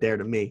stats right there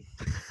to me.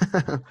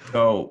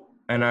 So,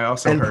 and I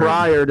also and heard –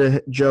 prior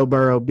to Joe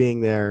Burrow being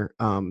there,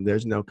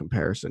 there's no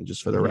comparison.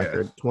 Just for the Yeah.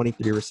 record,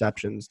 23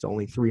 receptions to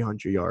only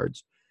 300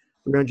 yards.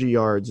 300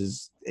 yards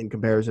is, in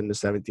comparison to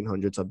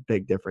 1,700, it's a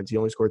big difference. He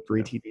only scored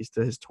 3 TDs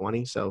to his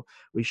 20, so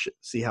we should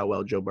see how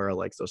well Joe Burrow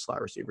likes those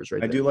slot receivers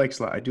right I there. do like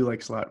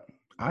slot.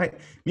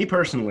 Me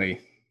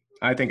personally,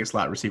 I think a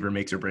slot receiver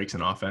makes or breaks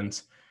an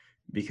offense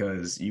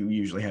because you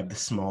usually have the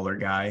smaller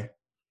guy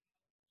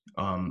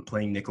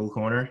playing nickel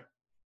corner.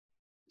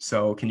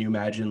 So can you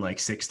imagine like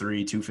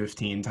 6'3",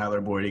 215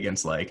 Tyler Boyd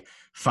against like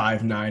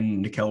 5'9"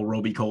 Nickel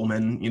Roby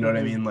Coleman? You know what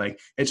I mean?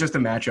 Like it's just a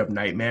matchup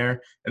nightmare.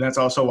 And that's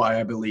also why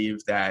I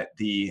believe that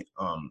the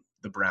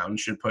Browns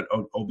should put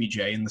OBJ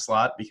in the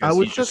slot because I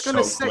was he's just so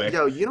going to say, quick.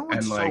 yo, you know what's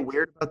and, so like-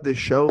 weird about this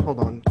show? Hold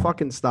on.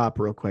 Fucking stop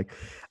real quick.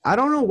 I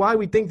don't know why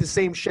we think the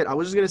same shit. I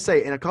was just going to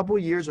say, in a couple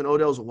of years when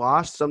Odell's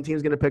washed, some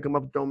team's going to pick him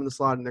up, throw him in the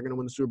slot, and they're going to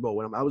win the Super Bowl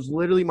with him. That was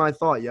literally my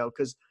thought, yo,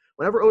 because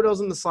whenever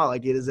Odell's in the slot,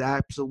 like, it is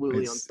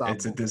absolutely unstoppable.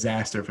 It's a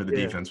disaster for the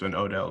defense when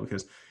Odell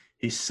because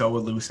he's so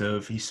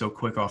elusive. He's so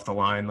quick off the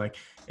line. Like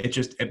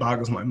it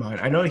boggles my mind.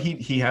 I know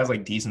he has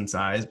like decent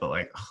size, but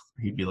like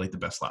he'd be like the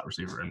best slot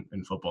receiver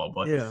in football.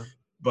 But Yeah.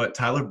 But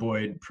Tyler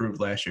Boyd proved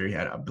last year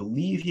I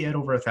believe he had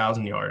over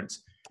 1,000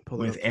 yards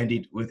with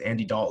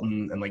Andy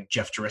Dalton and like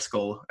Jeff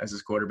Driscoll as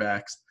his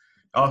quarterbacks.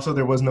 Also,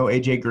 there was no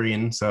AJ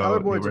Green, so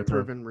Tyler Boyd's a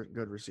proven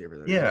good receiver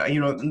there. Yeah,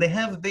 you know, and they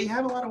have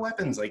a lot of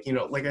weapons. Like, you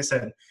know, like I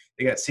said,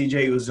 they got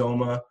CJ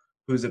Uzoma,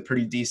 who's a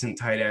pretty decent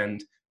tight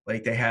end.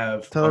 Like they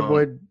have Tyler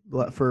Boyd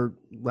for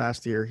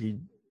last year, he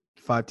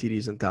 5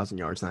 TDs and 1,000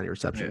 yards, 90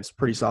 receptions. Yeah.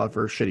 Pretty solid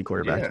for a shitty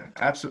quarterback.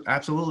 Yeah,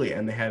 absolutely.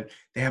 And they have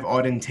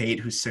Auden Tate,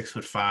 who's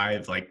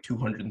 6'5", like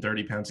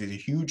 230 pounds. He's a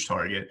huge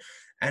target.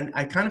 And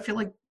I kind of feel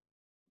like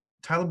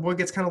Tyler Boyd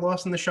gets kind of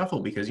lost in the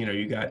shuffle because, you know,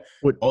 you got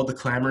all the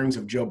clamorings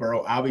of Joe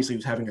Burrow. Obviously,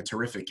 he's having a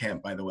terrific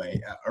camp, by the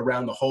way.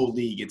 Around the whole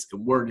league, it's the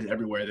word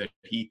everywhere that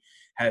he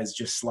has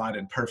just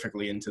slotted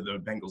perfectly into the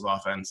Bengals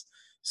offense.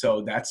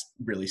 So that's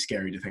really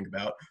scary to think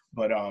about.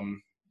 But,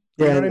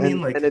 you know what I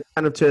mean? Like, and it's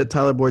kind of to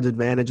Tyler Boyd's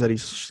advantage that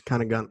he's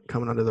kind of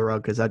coming under the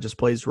rug because that just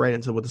plays right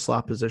into what the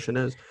slot position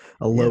is.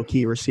 A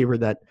low-key receiver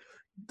that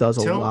does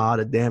a lot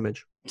of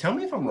damage. Tell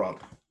me if I'm wrong.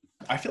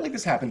 I feel like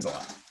this happens a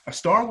lot. A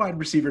star wide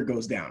receiver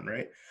goes down,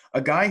 right?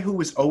 A guy who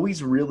was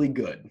always really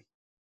good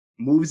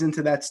moves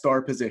into that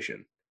star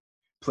position,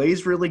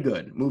 plays really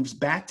good, moves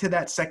back to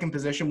that second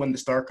position when the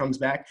star comes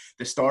back.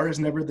 The star is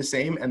never the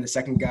same, and the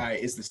second guy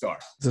is the star.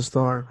 It's a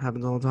star.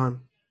 Happens all the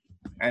time.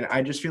 And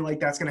I just feel like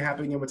that's going to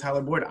happen again with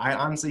Tyler Boyd. I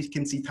honestly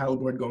can see Tyler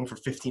Boyd going for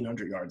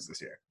 1,500 yards this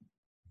year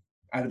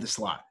out of the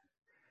slot.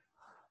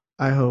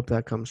 I hope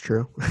that comes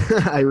true.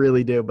 I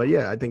really do. But,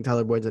 yeah, I think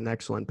Tyler Boyd's an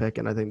excellent pick,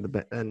 and I think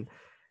and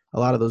a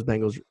lot of those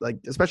Bengals, like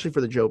especially for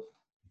the Joe –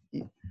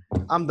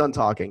 I'm done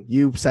talking.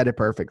 You said it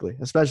perfectly,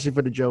 especially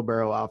for the Joe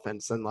Burrow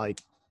offense. And, like,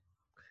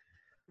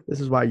 this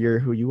is why you're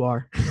who you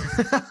are.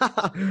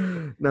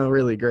 No,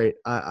 really great.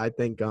 I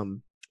think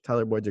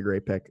Tyler Boyd's a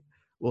great pick.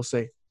 We'll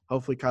see.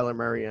 Hopefully Kyler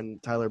Murray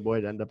and Tyler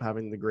Boyd end up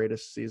having the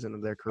greatest season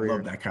of their career. I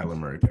love that Kyler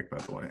Murray pick, by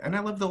the way. And I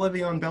love the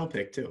Le'Veon Bell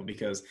pick, too,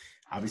 because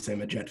obviously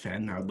I'm a Jet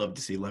fan. I would love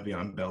to see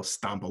Le'Veon Bell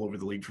stomp all over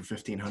the league for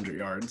 1,500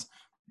 yards.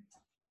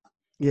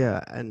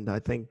 Yeah, and I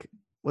think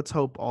let's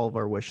hope all of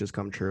our wishes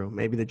come true.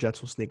 Maybe the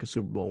Jets will sneak a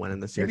Super Bowl win in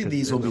this year. Maybe 'cause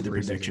these will there's be no the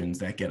preseason. predictions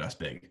that get us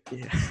big.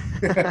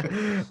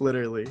 Yeah,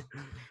 literally.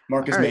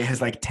 Marcus All May right.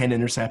 has like 10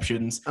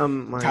 interceptions.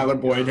 My Tyler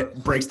God.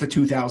 Boyd breaks the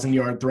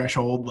 2,000-yard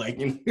threshold. Like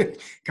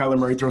Kyler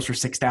Murray throws for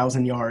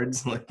 6,000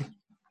 yards. Like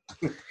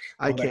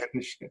I all that can't. kind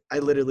of shit. I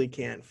literally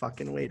can't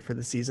fucking wait for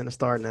the season to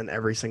start, and then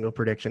every single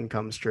prediction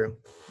comes true.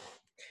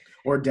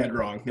 Or dead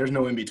wrong. There's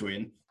no in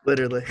between.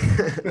 Literally.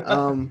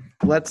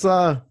 Let's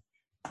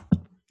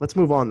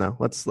move on though.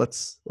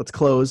 Let's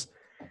close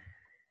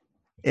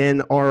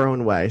in our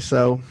own way.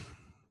 So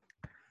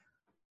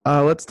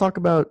let's talk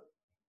about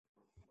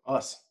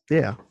Us.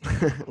 yeah.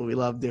 We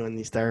love doing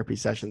these therapy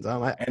sessions.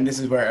 And this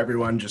is where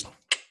everyone just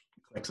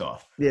clicks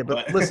off. Yeah,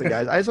 but listen,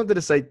 guys, I just wanted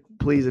to say,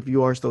 please, if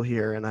you are still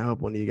here, and I hope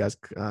one of you guys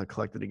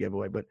collected a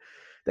giveaway, but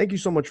thank you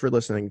so much for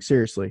listening.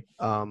 Seriously.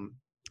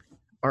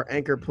 Our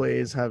anchor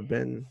plays have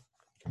been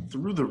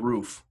Through the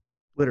roof.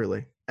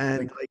 literally, and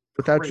Like, like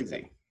without you,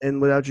 Crazy. and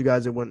without you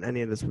guys, it wouldn't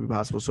any of this would be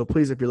possible. So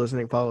please, if you're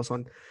listening, follow us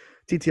on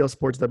TTL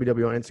Sports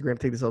WW on Instagram,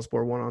 Take This L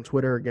Sport 1 on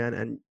Twitter again,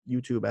 and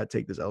YouTube at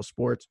Take This L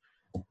Sports.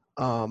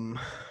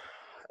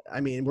 I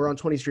mean, we're on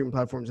 20 streaming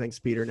platforms. Thanks,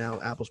 Peter. Now,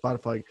 Apple,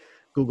 Spotify,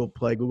 Google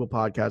Play, Google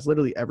Podcasts,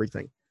 literally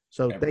everything.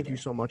 So thank Everything. you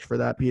so much for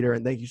that, Peter,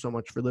 and thank you so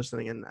much for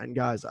listening. And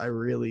guys, I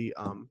really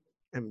am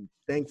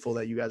thankful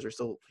that you guys are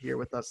still here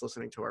with us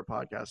listening to our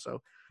podcast.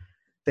 So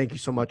thank you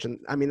so much. And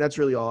I mean, that's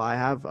really all I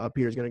have.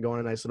 Peter's going to go on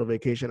a nice little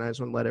vacation. I just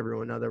want to let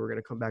everyone know that we're going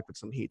to come back with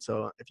some heat.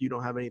 So if you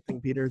don't have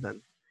anything, Peter,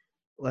 then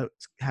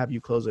let's have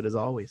you close it as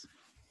always.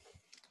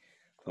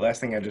 The last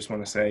thing I just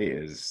want to say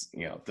is,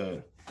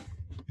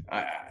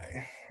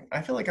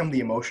 I feel like I'm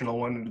the emotional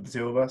one of the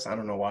two of us. I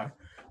don't know why,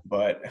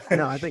 but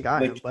No, I think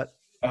I am, like, but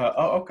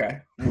okay.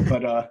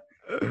 But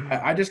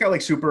I just got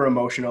like super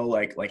emotional,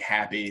 like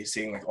happy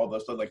seeing like all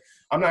those plays. Like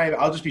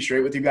I'll just be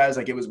straight with you guys.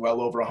 Like it was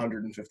well over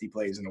 150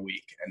 plays in a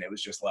week, and it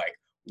was just like,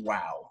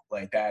 wow,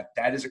 like that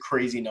is a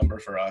crazy number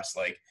for us.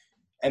 Like,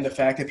 and the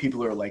fact that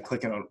people are like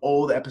clicking on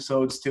old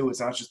episodes too. It's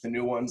not just the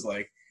new ones.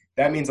 Like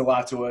that means a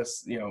lot to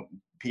us.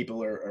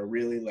 People are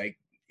really like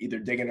either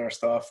digging our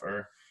stuff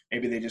or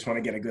maybe they just want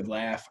to get a good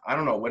laugh. I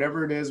don't know.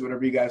 Whatever it is,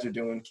 whatever you guys are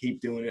doing,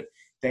 keep doing it.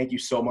 Thank you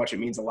so much. It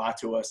means a lot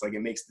to us. Like it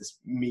makes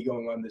me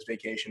going on this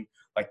vacation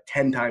like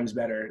 10 times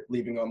better,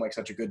 leaving on like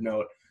such a good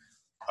note.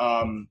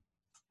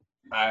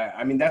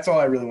 I mean, that's all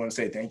I really want to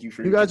say. Thank you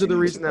for you guys are the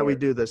continued reason that we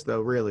support. do this, though.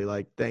 Really,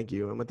 like, thank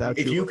you. And without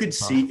If you, you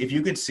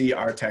could see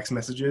our text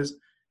messages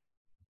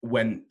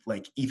when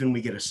like even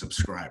we get a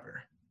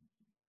subscriber,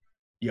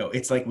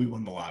 it's like we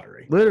won the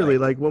lottery. literally,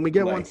 like when we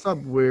get one like-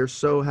 sub, we're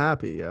so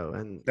happy, yo.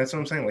 And That's what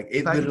I'm saying. Like the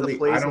it fact that the literally,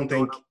 plays I have don't gone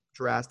think up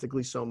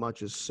drastically so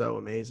much is so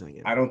amazing.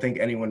 And I don't think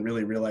anyone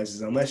really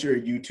realizes, unless you're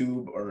a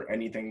YouTube or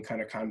anything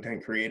kind of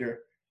content creator,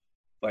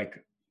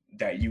 like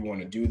that you want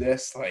to do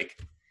this. Like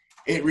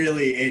it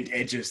really,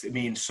 it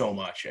means so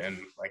much. And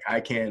like, I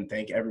can't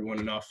thank everyone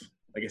enough.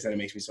 Like I said, it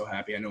makes me so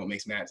happy. I know it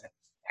makes Matt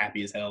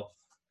happy as hell.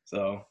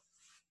 So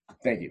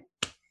thank you.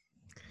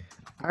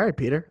 all right,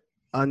 Peter.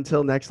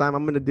 Until next time,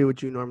 I'm going to do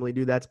what you normally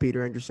do. That's Peter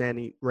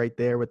Andrusani right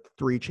there with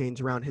 3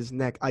 chains around his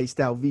neck, iced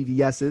out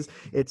VVS's.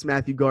 It's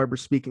Matthew Garber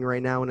speaking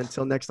right now. And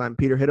until next time,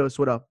 Peter, hit us.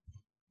 What up?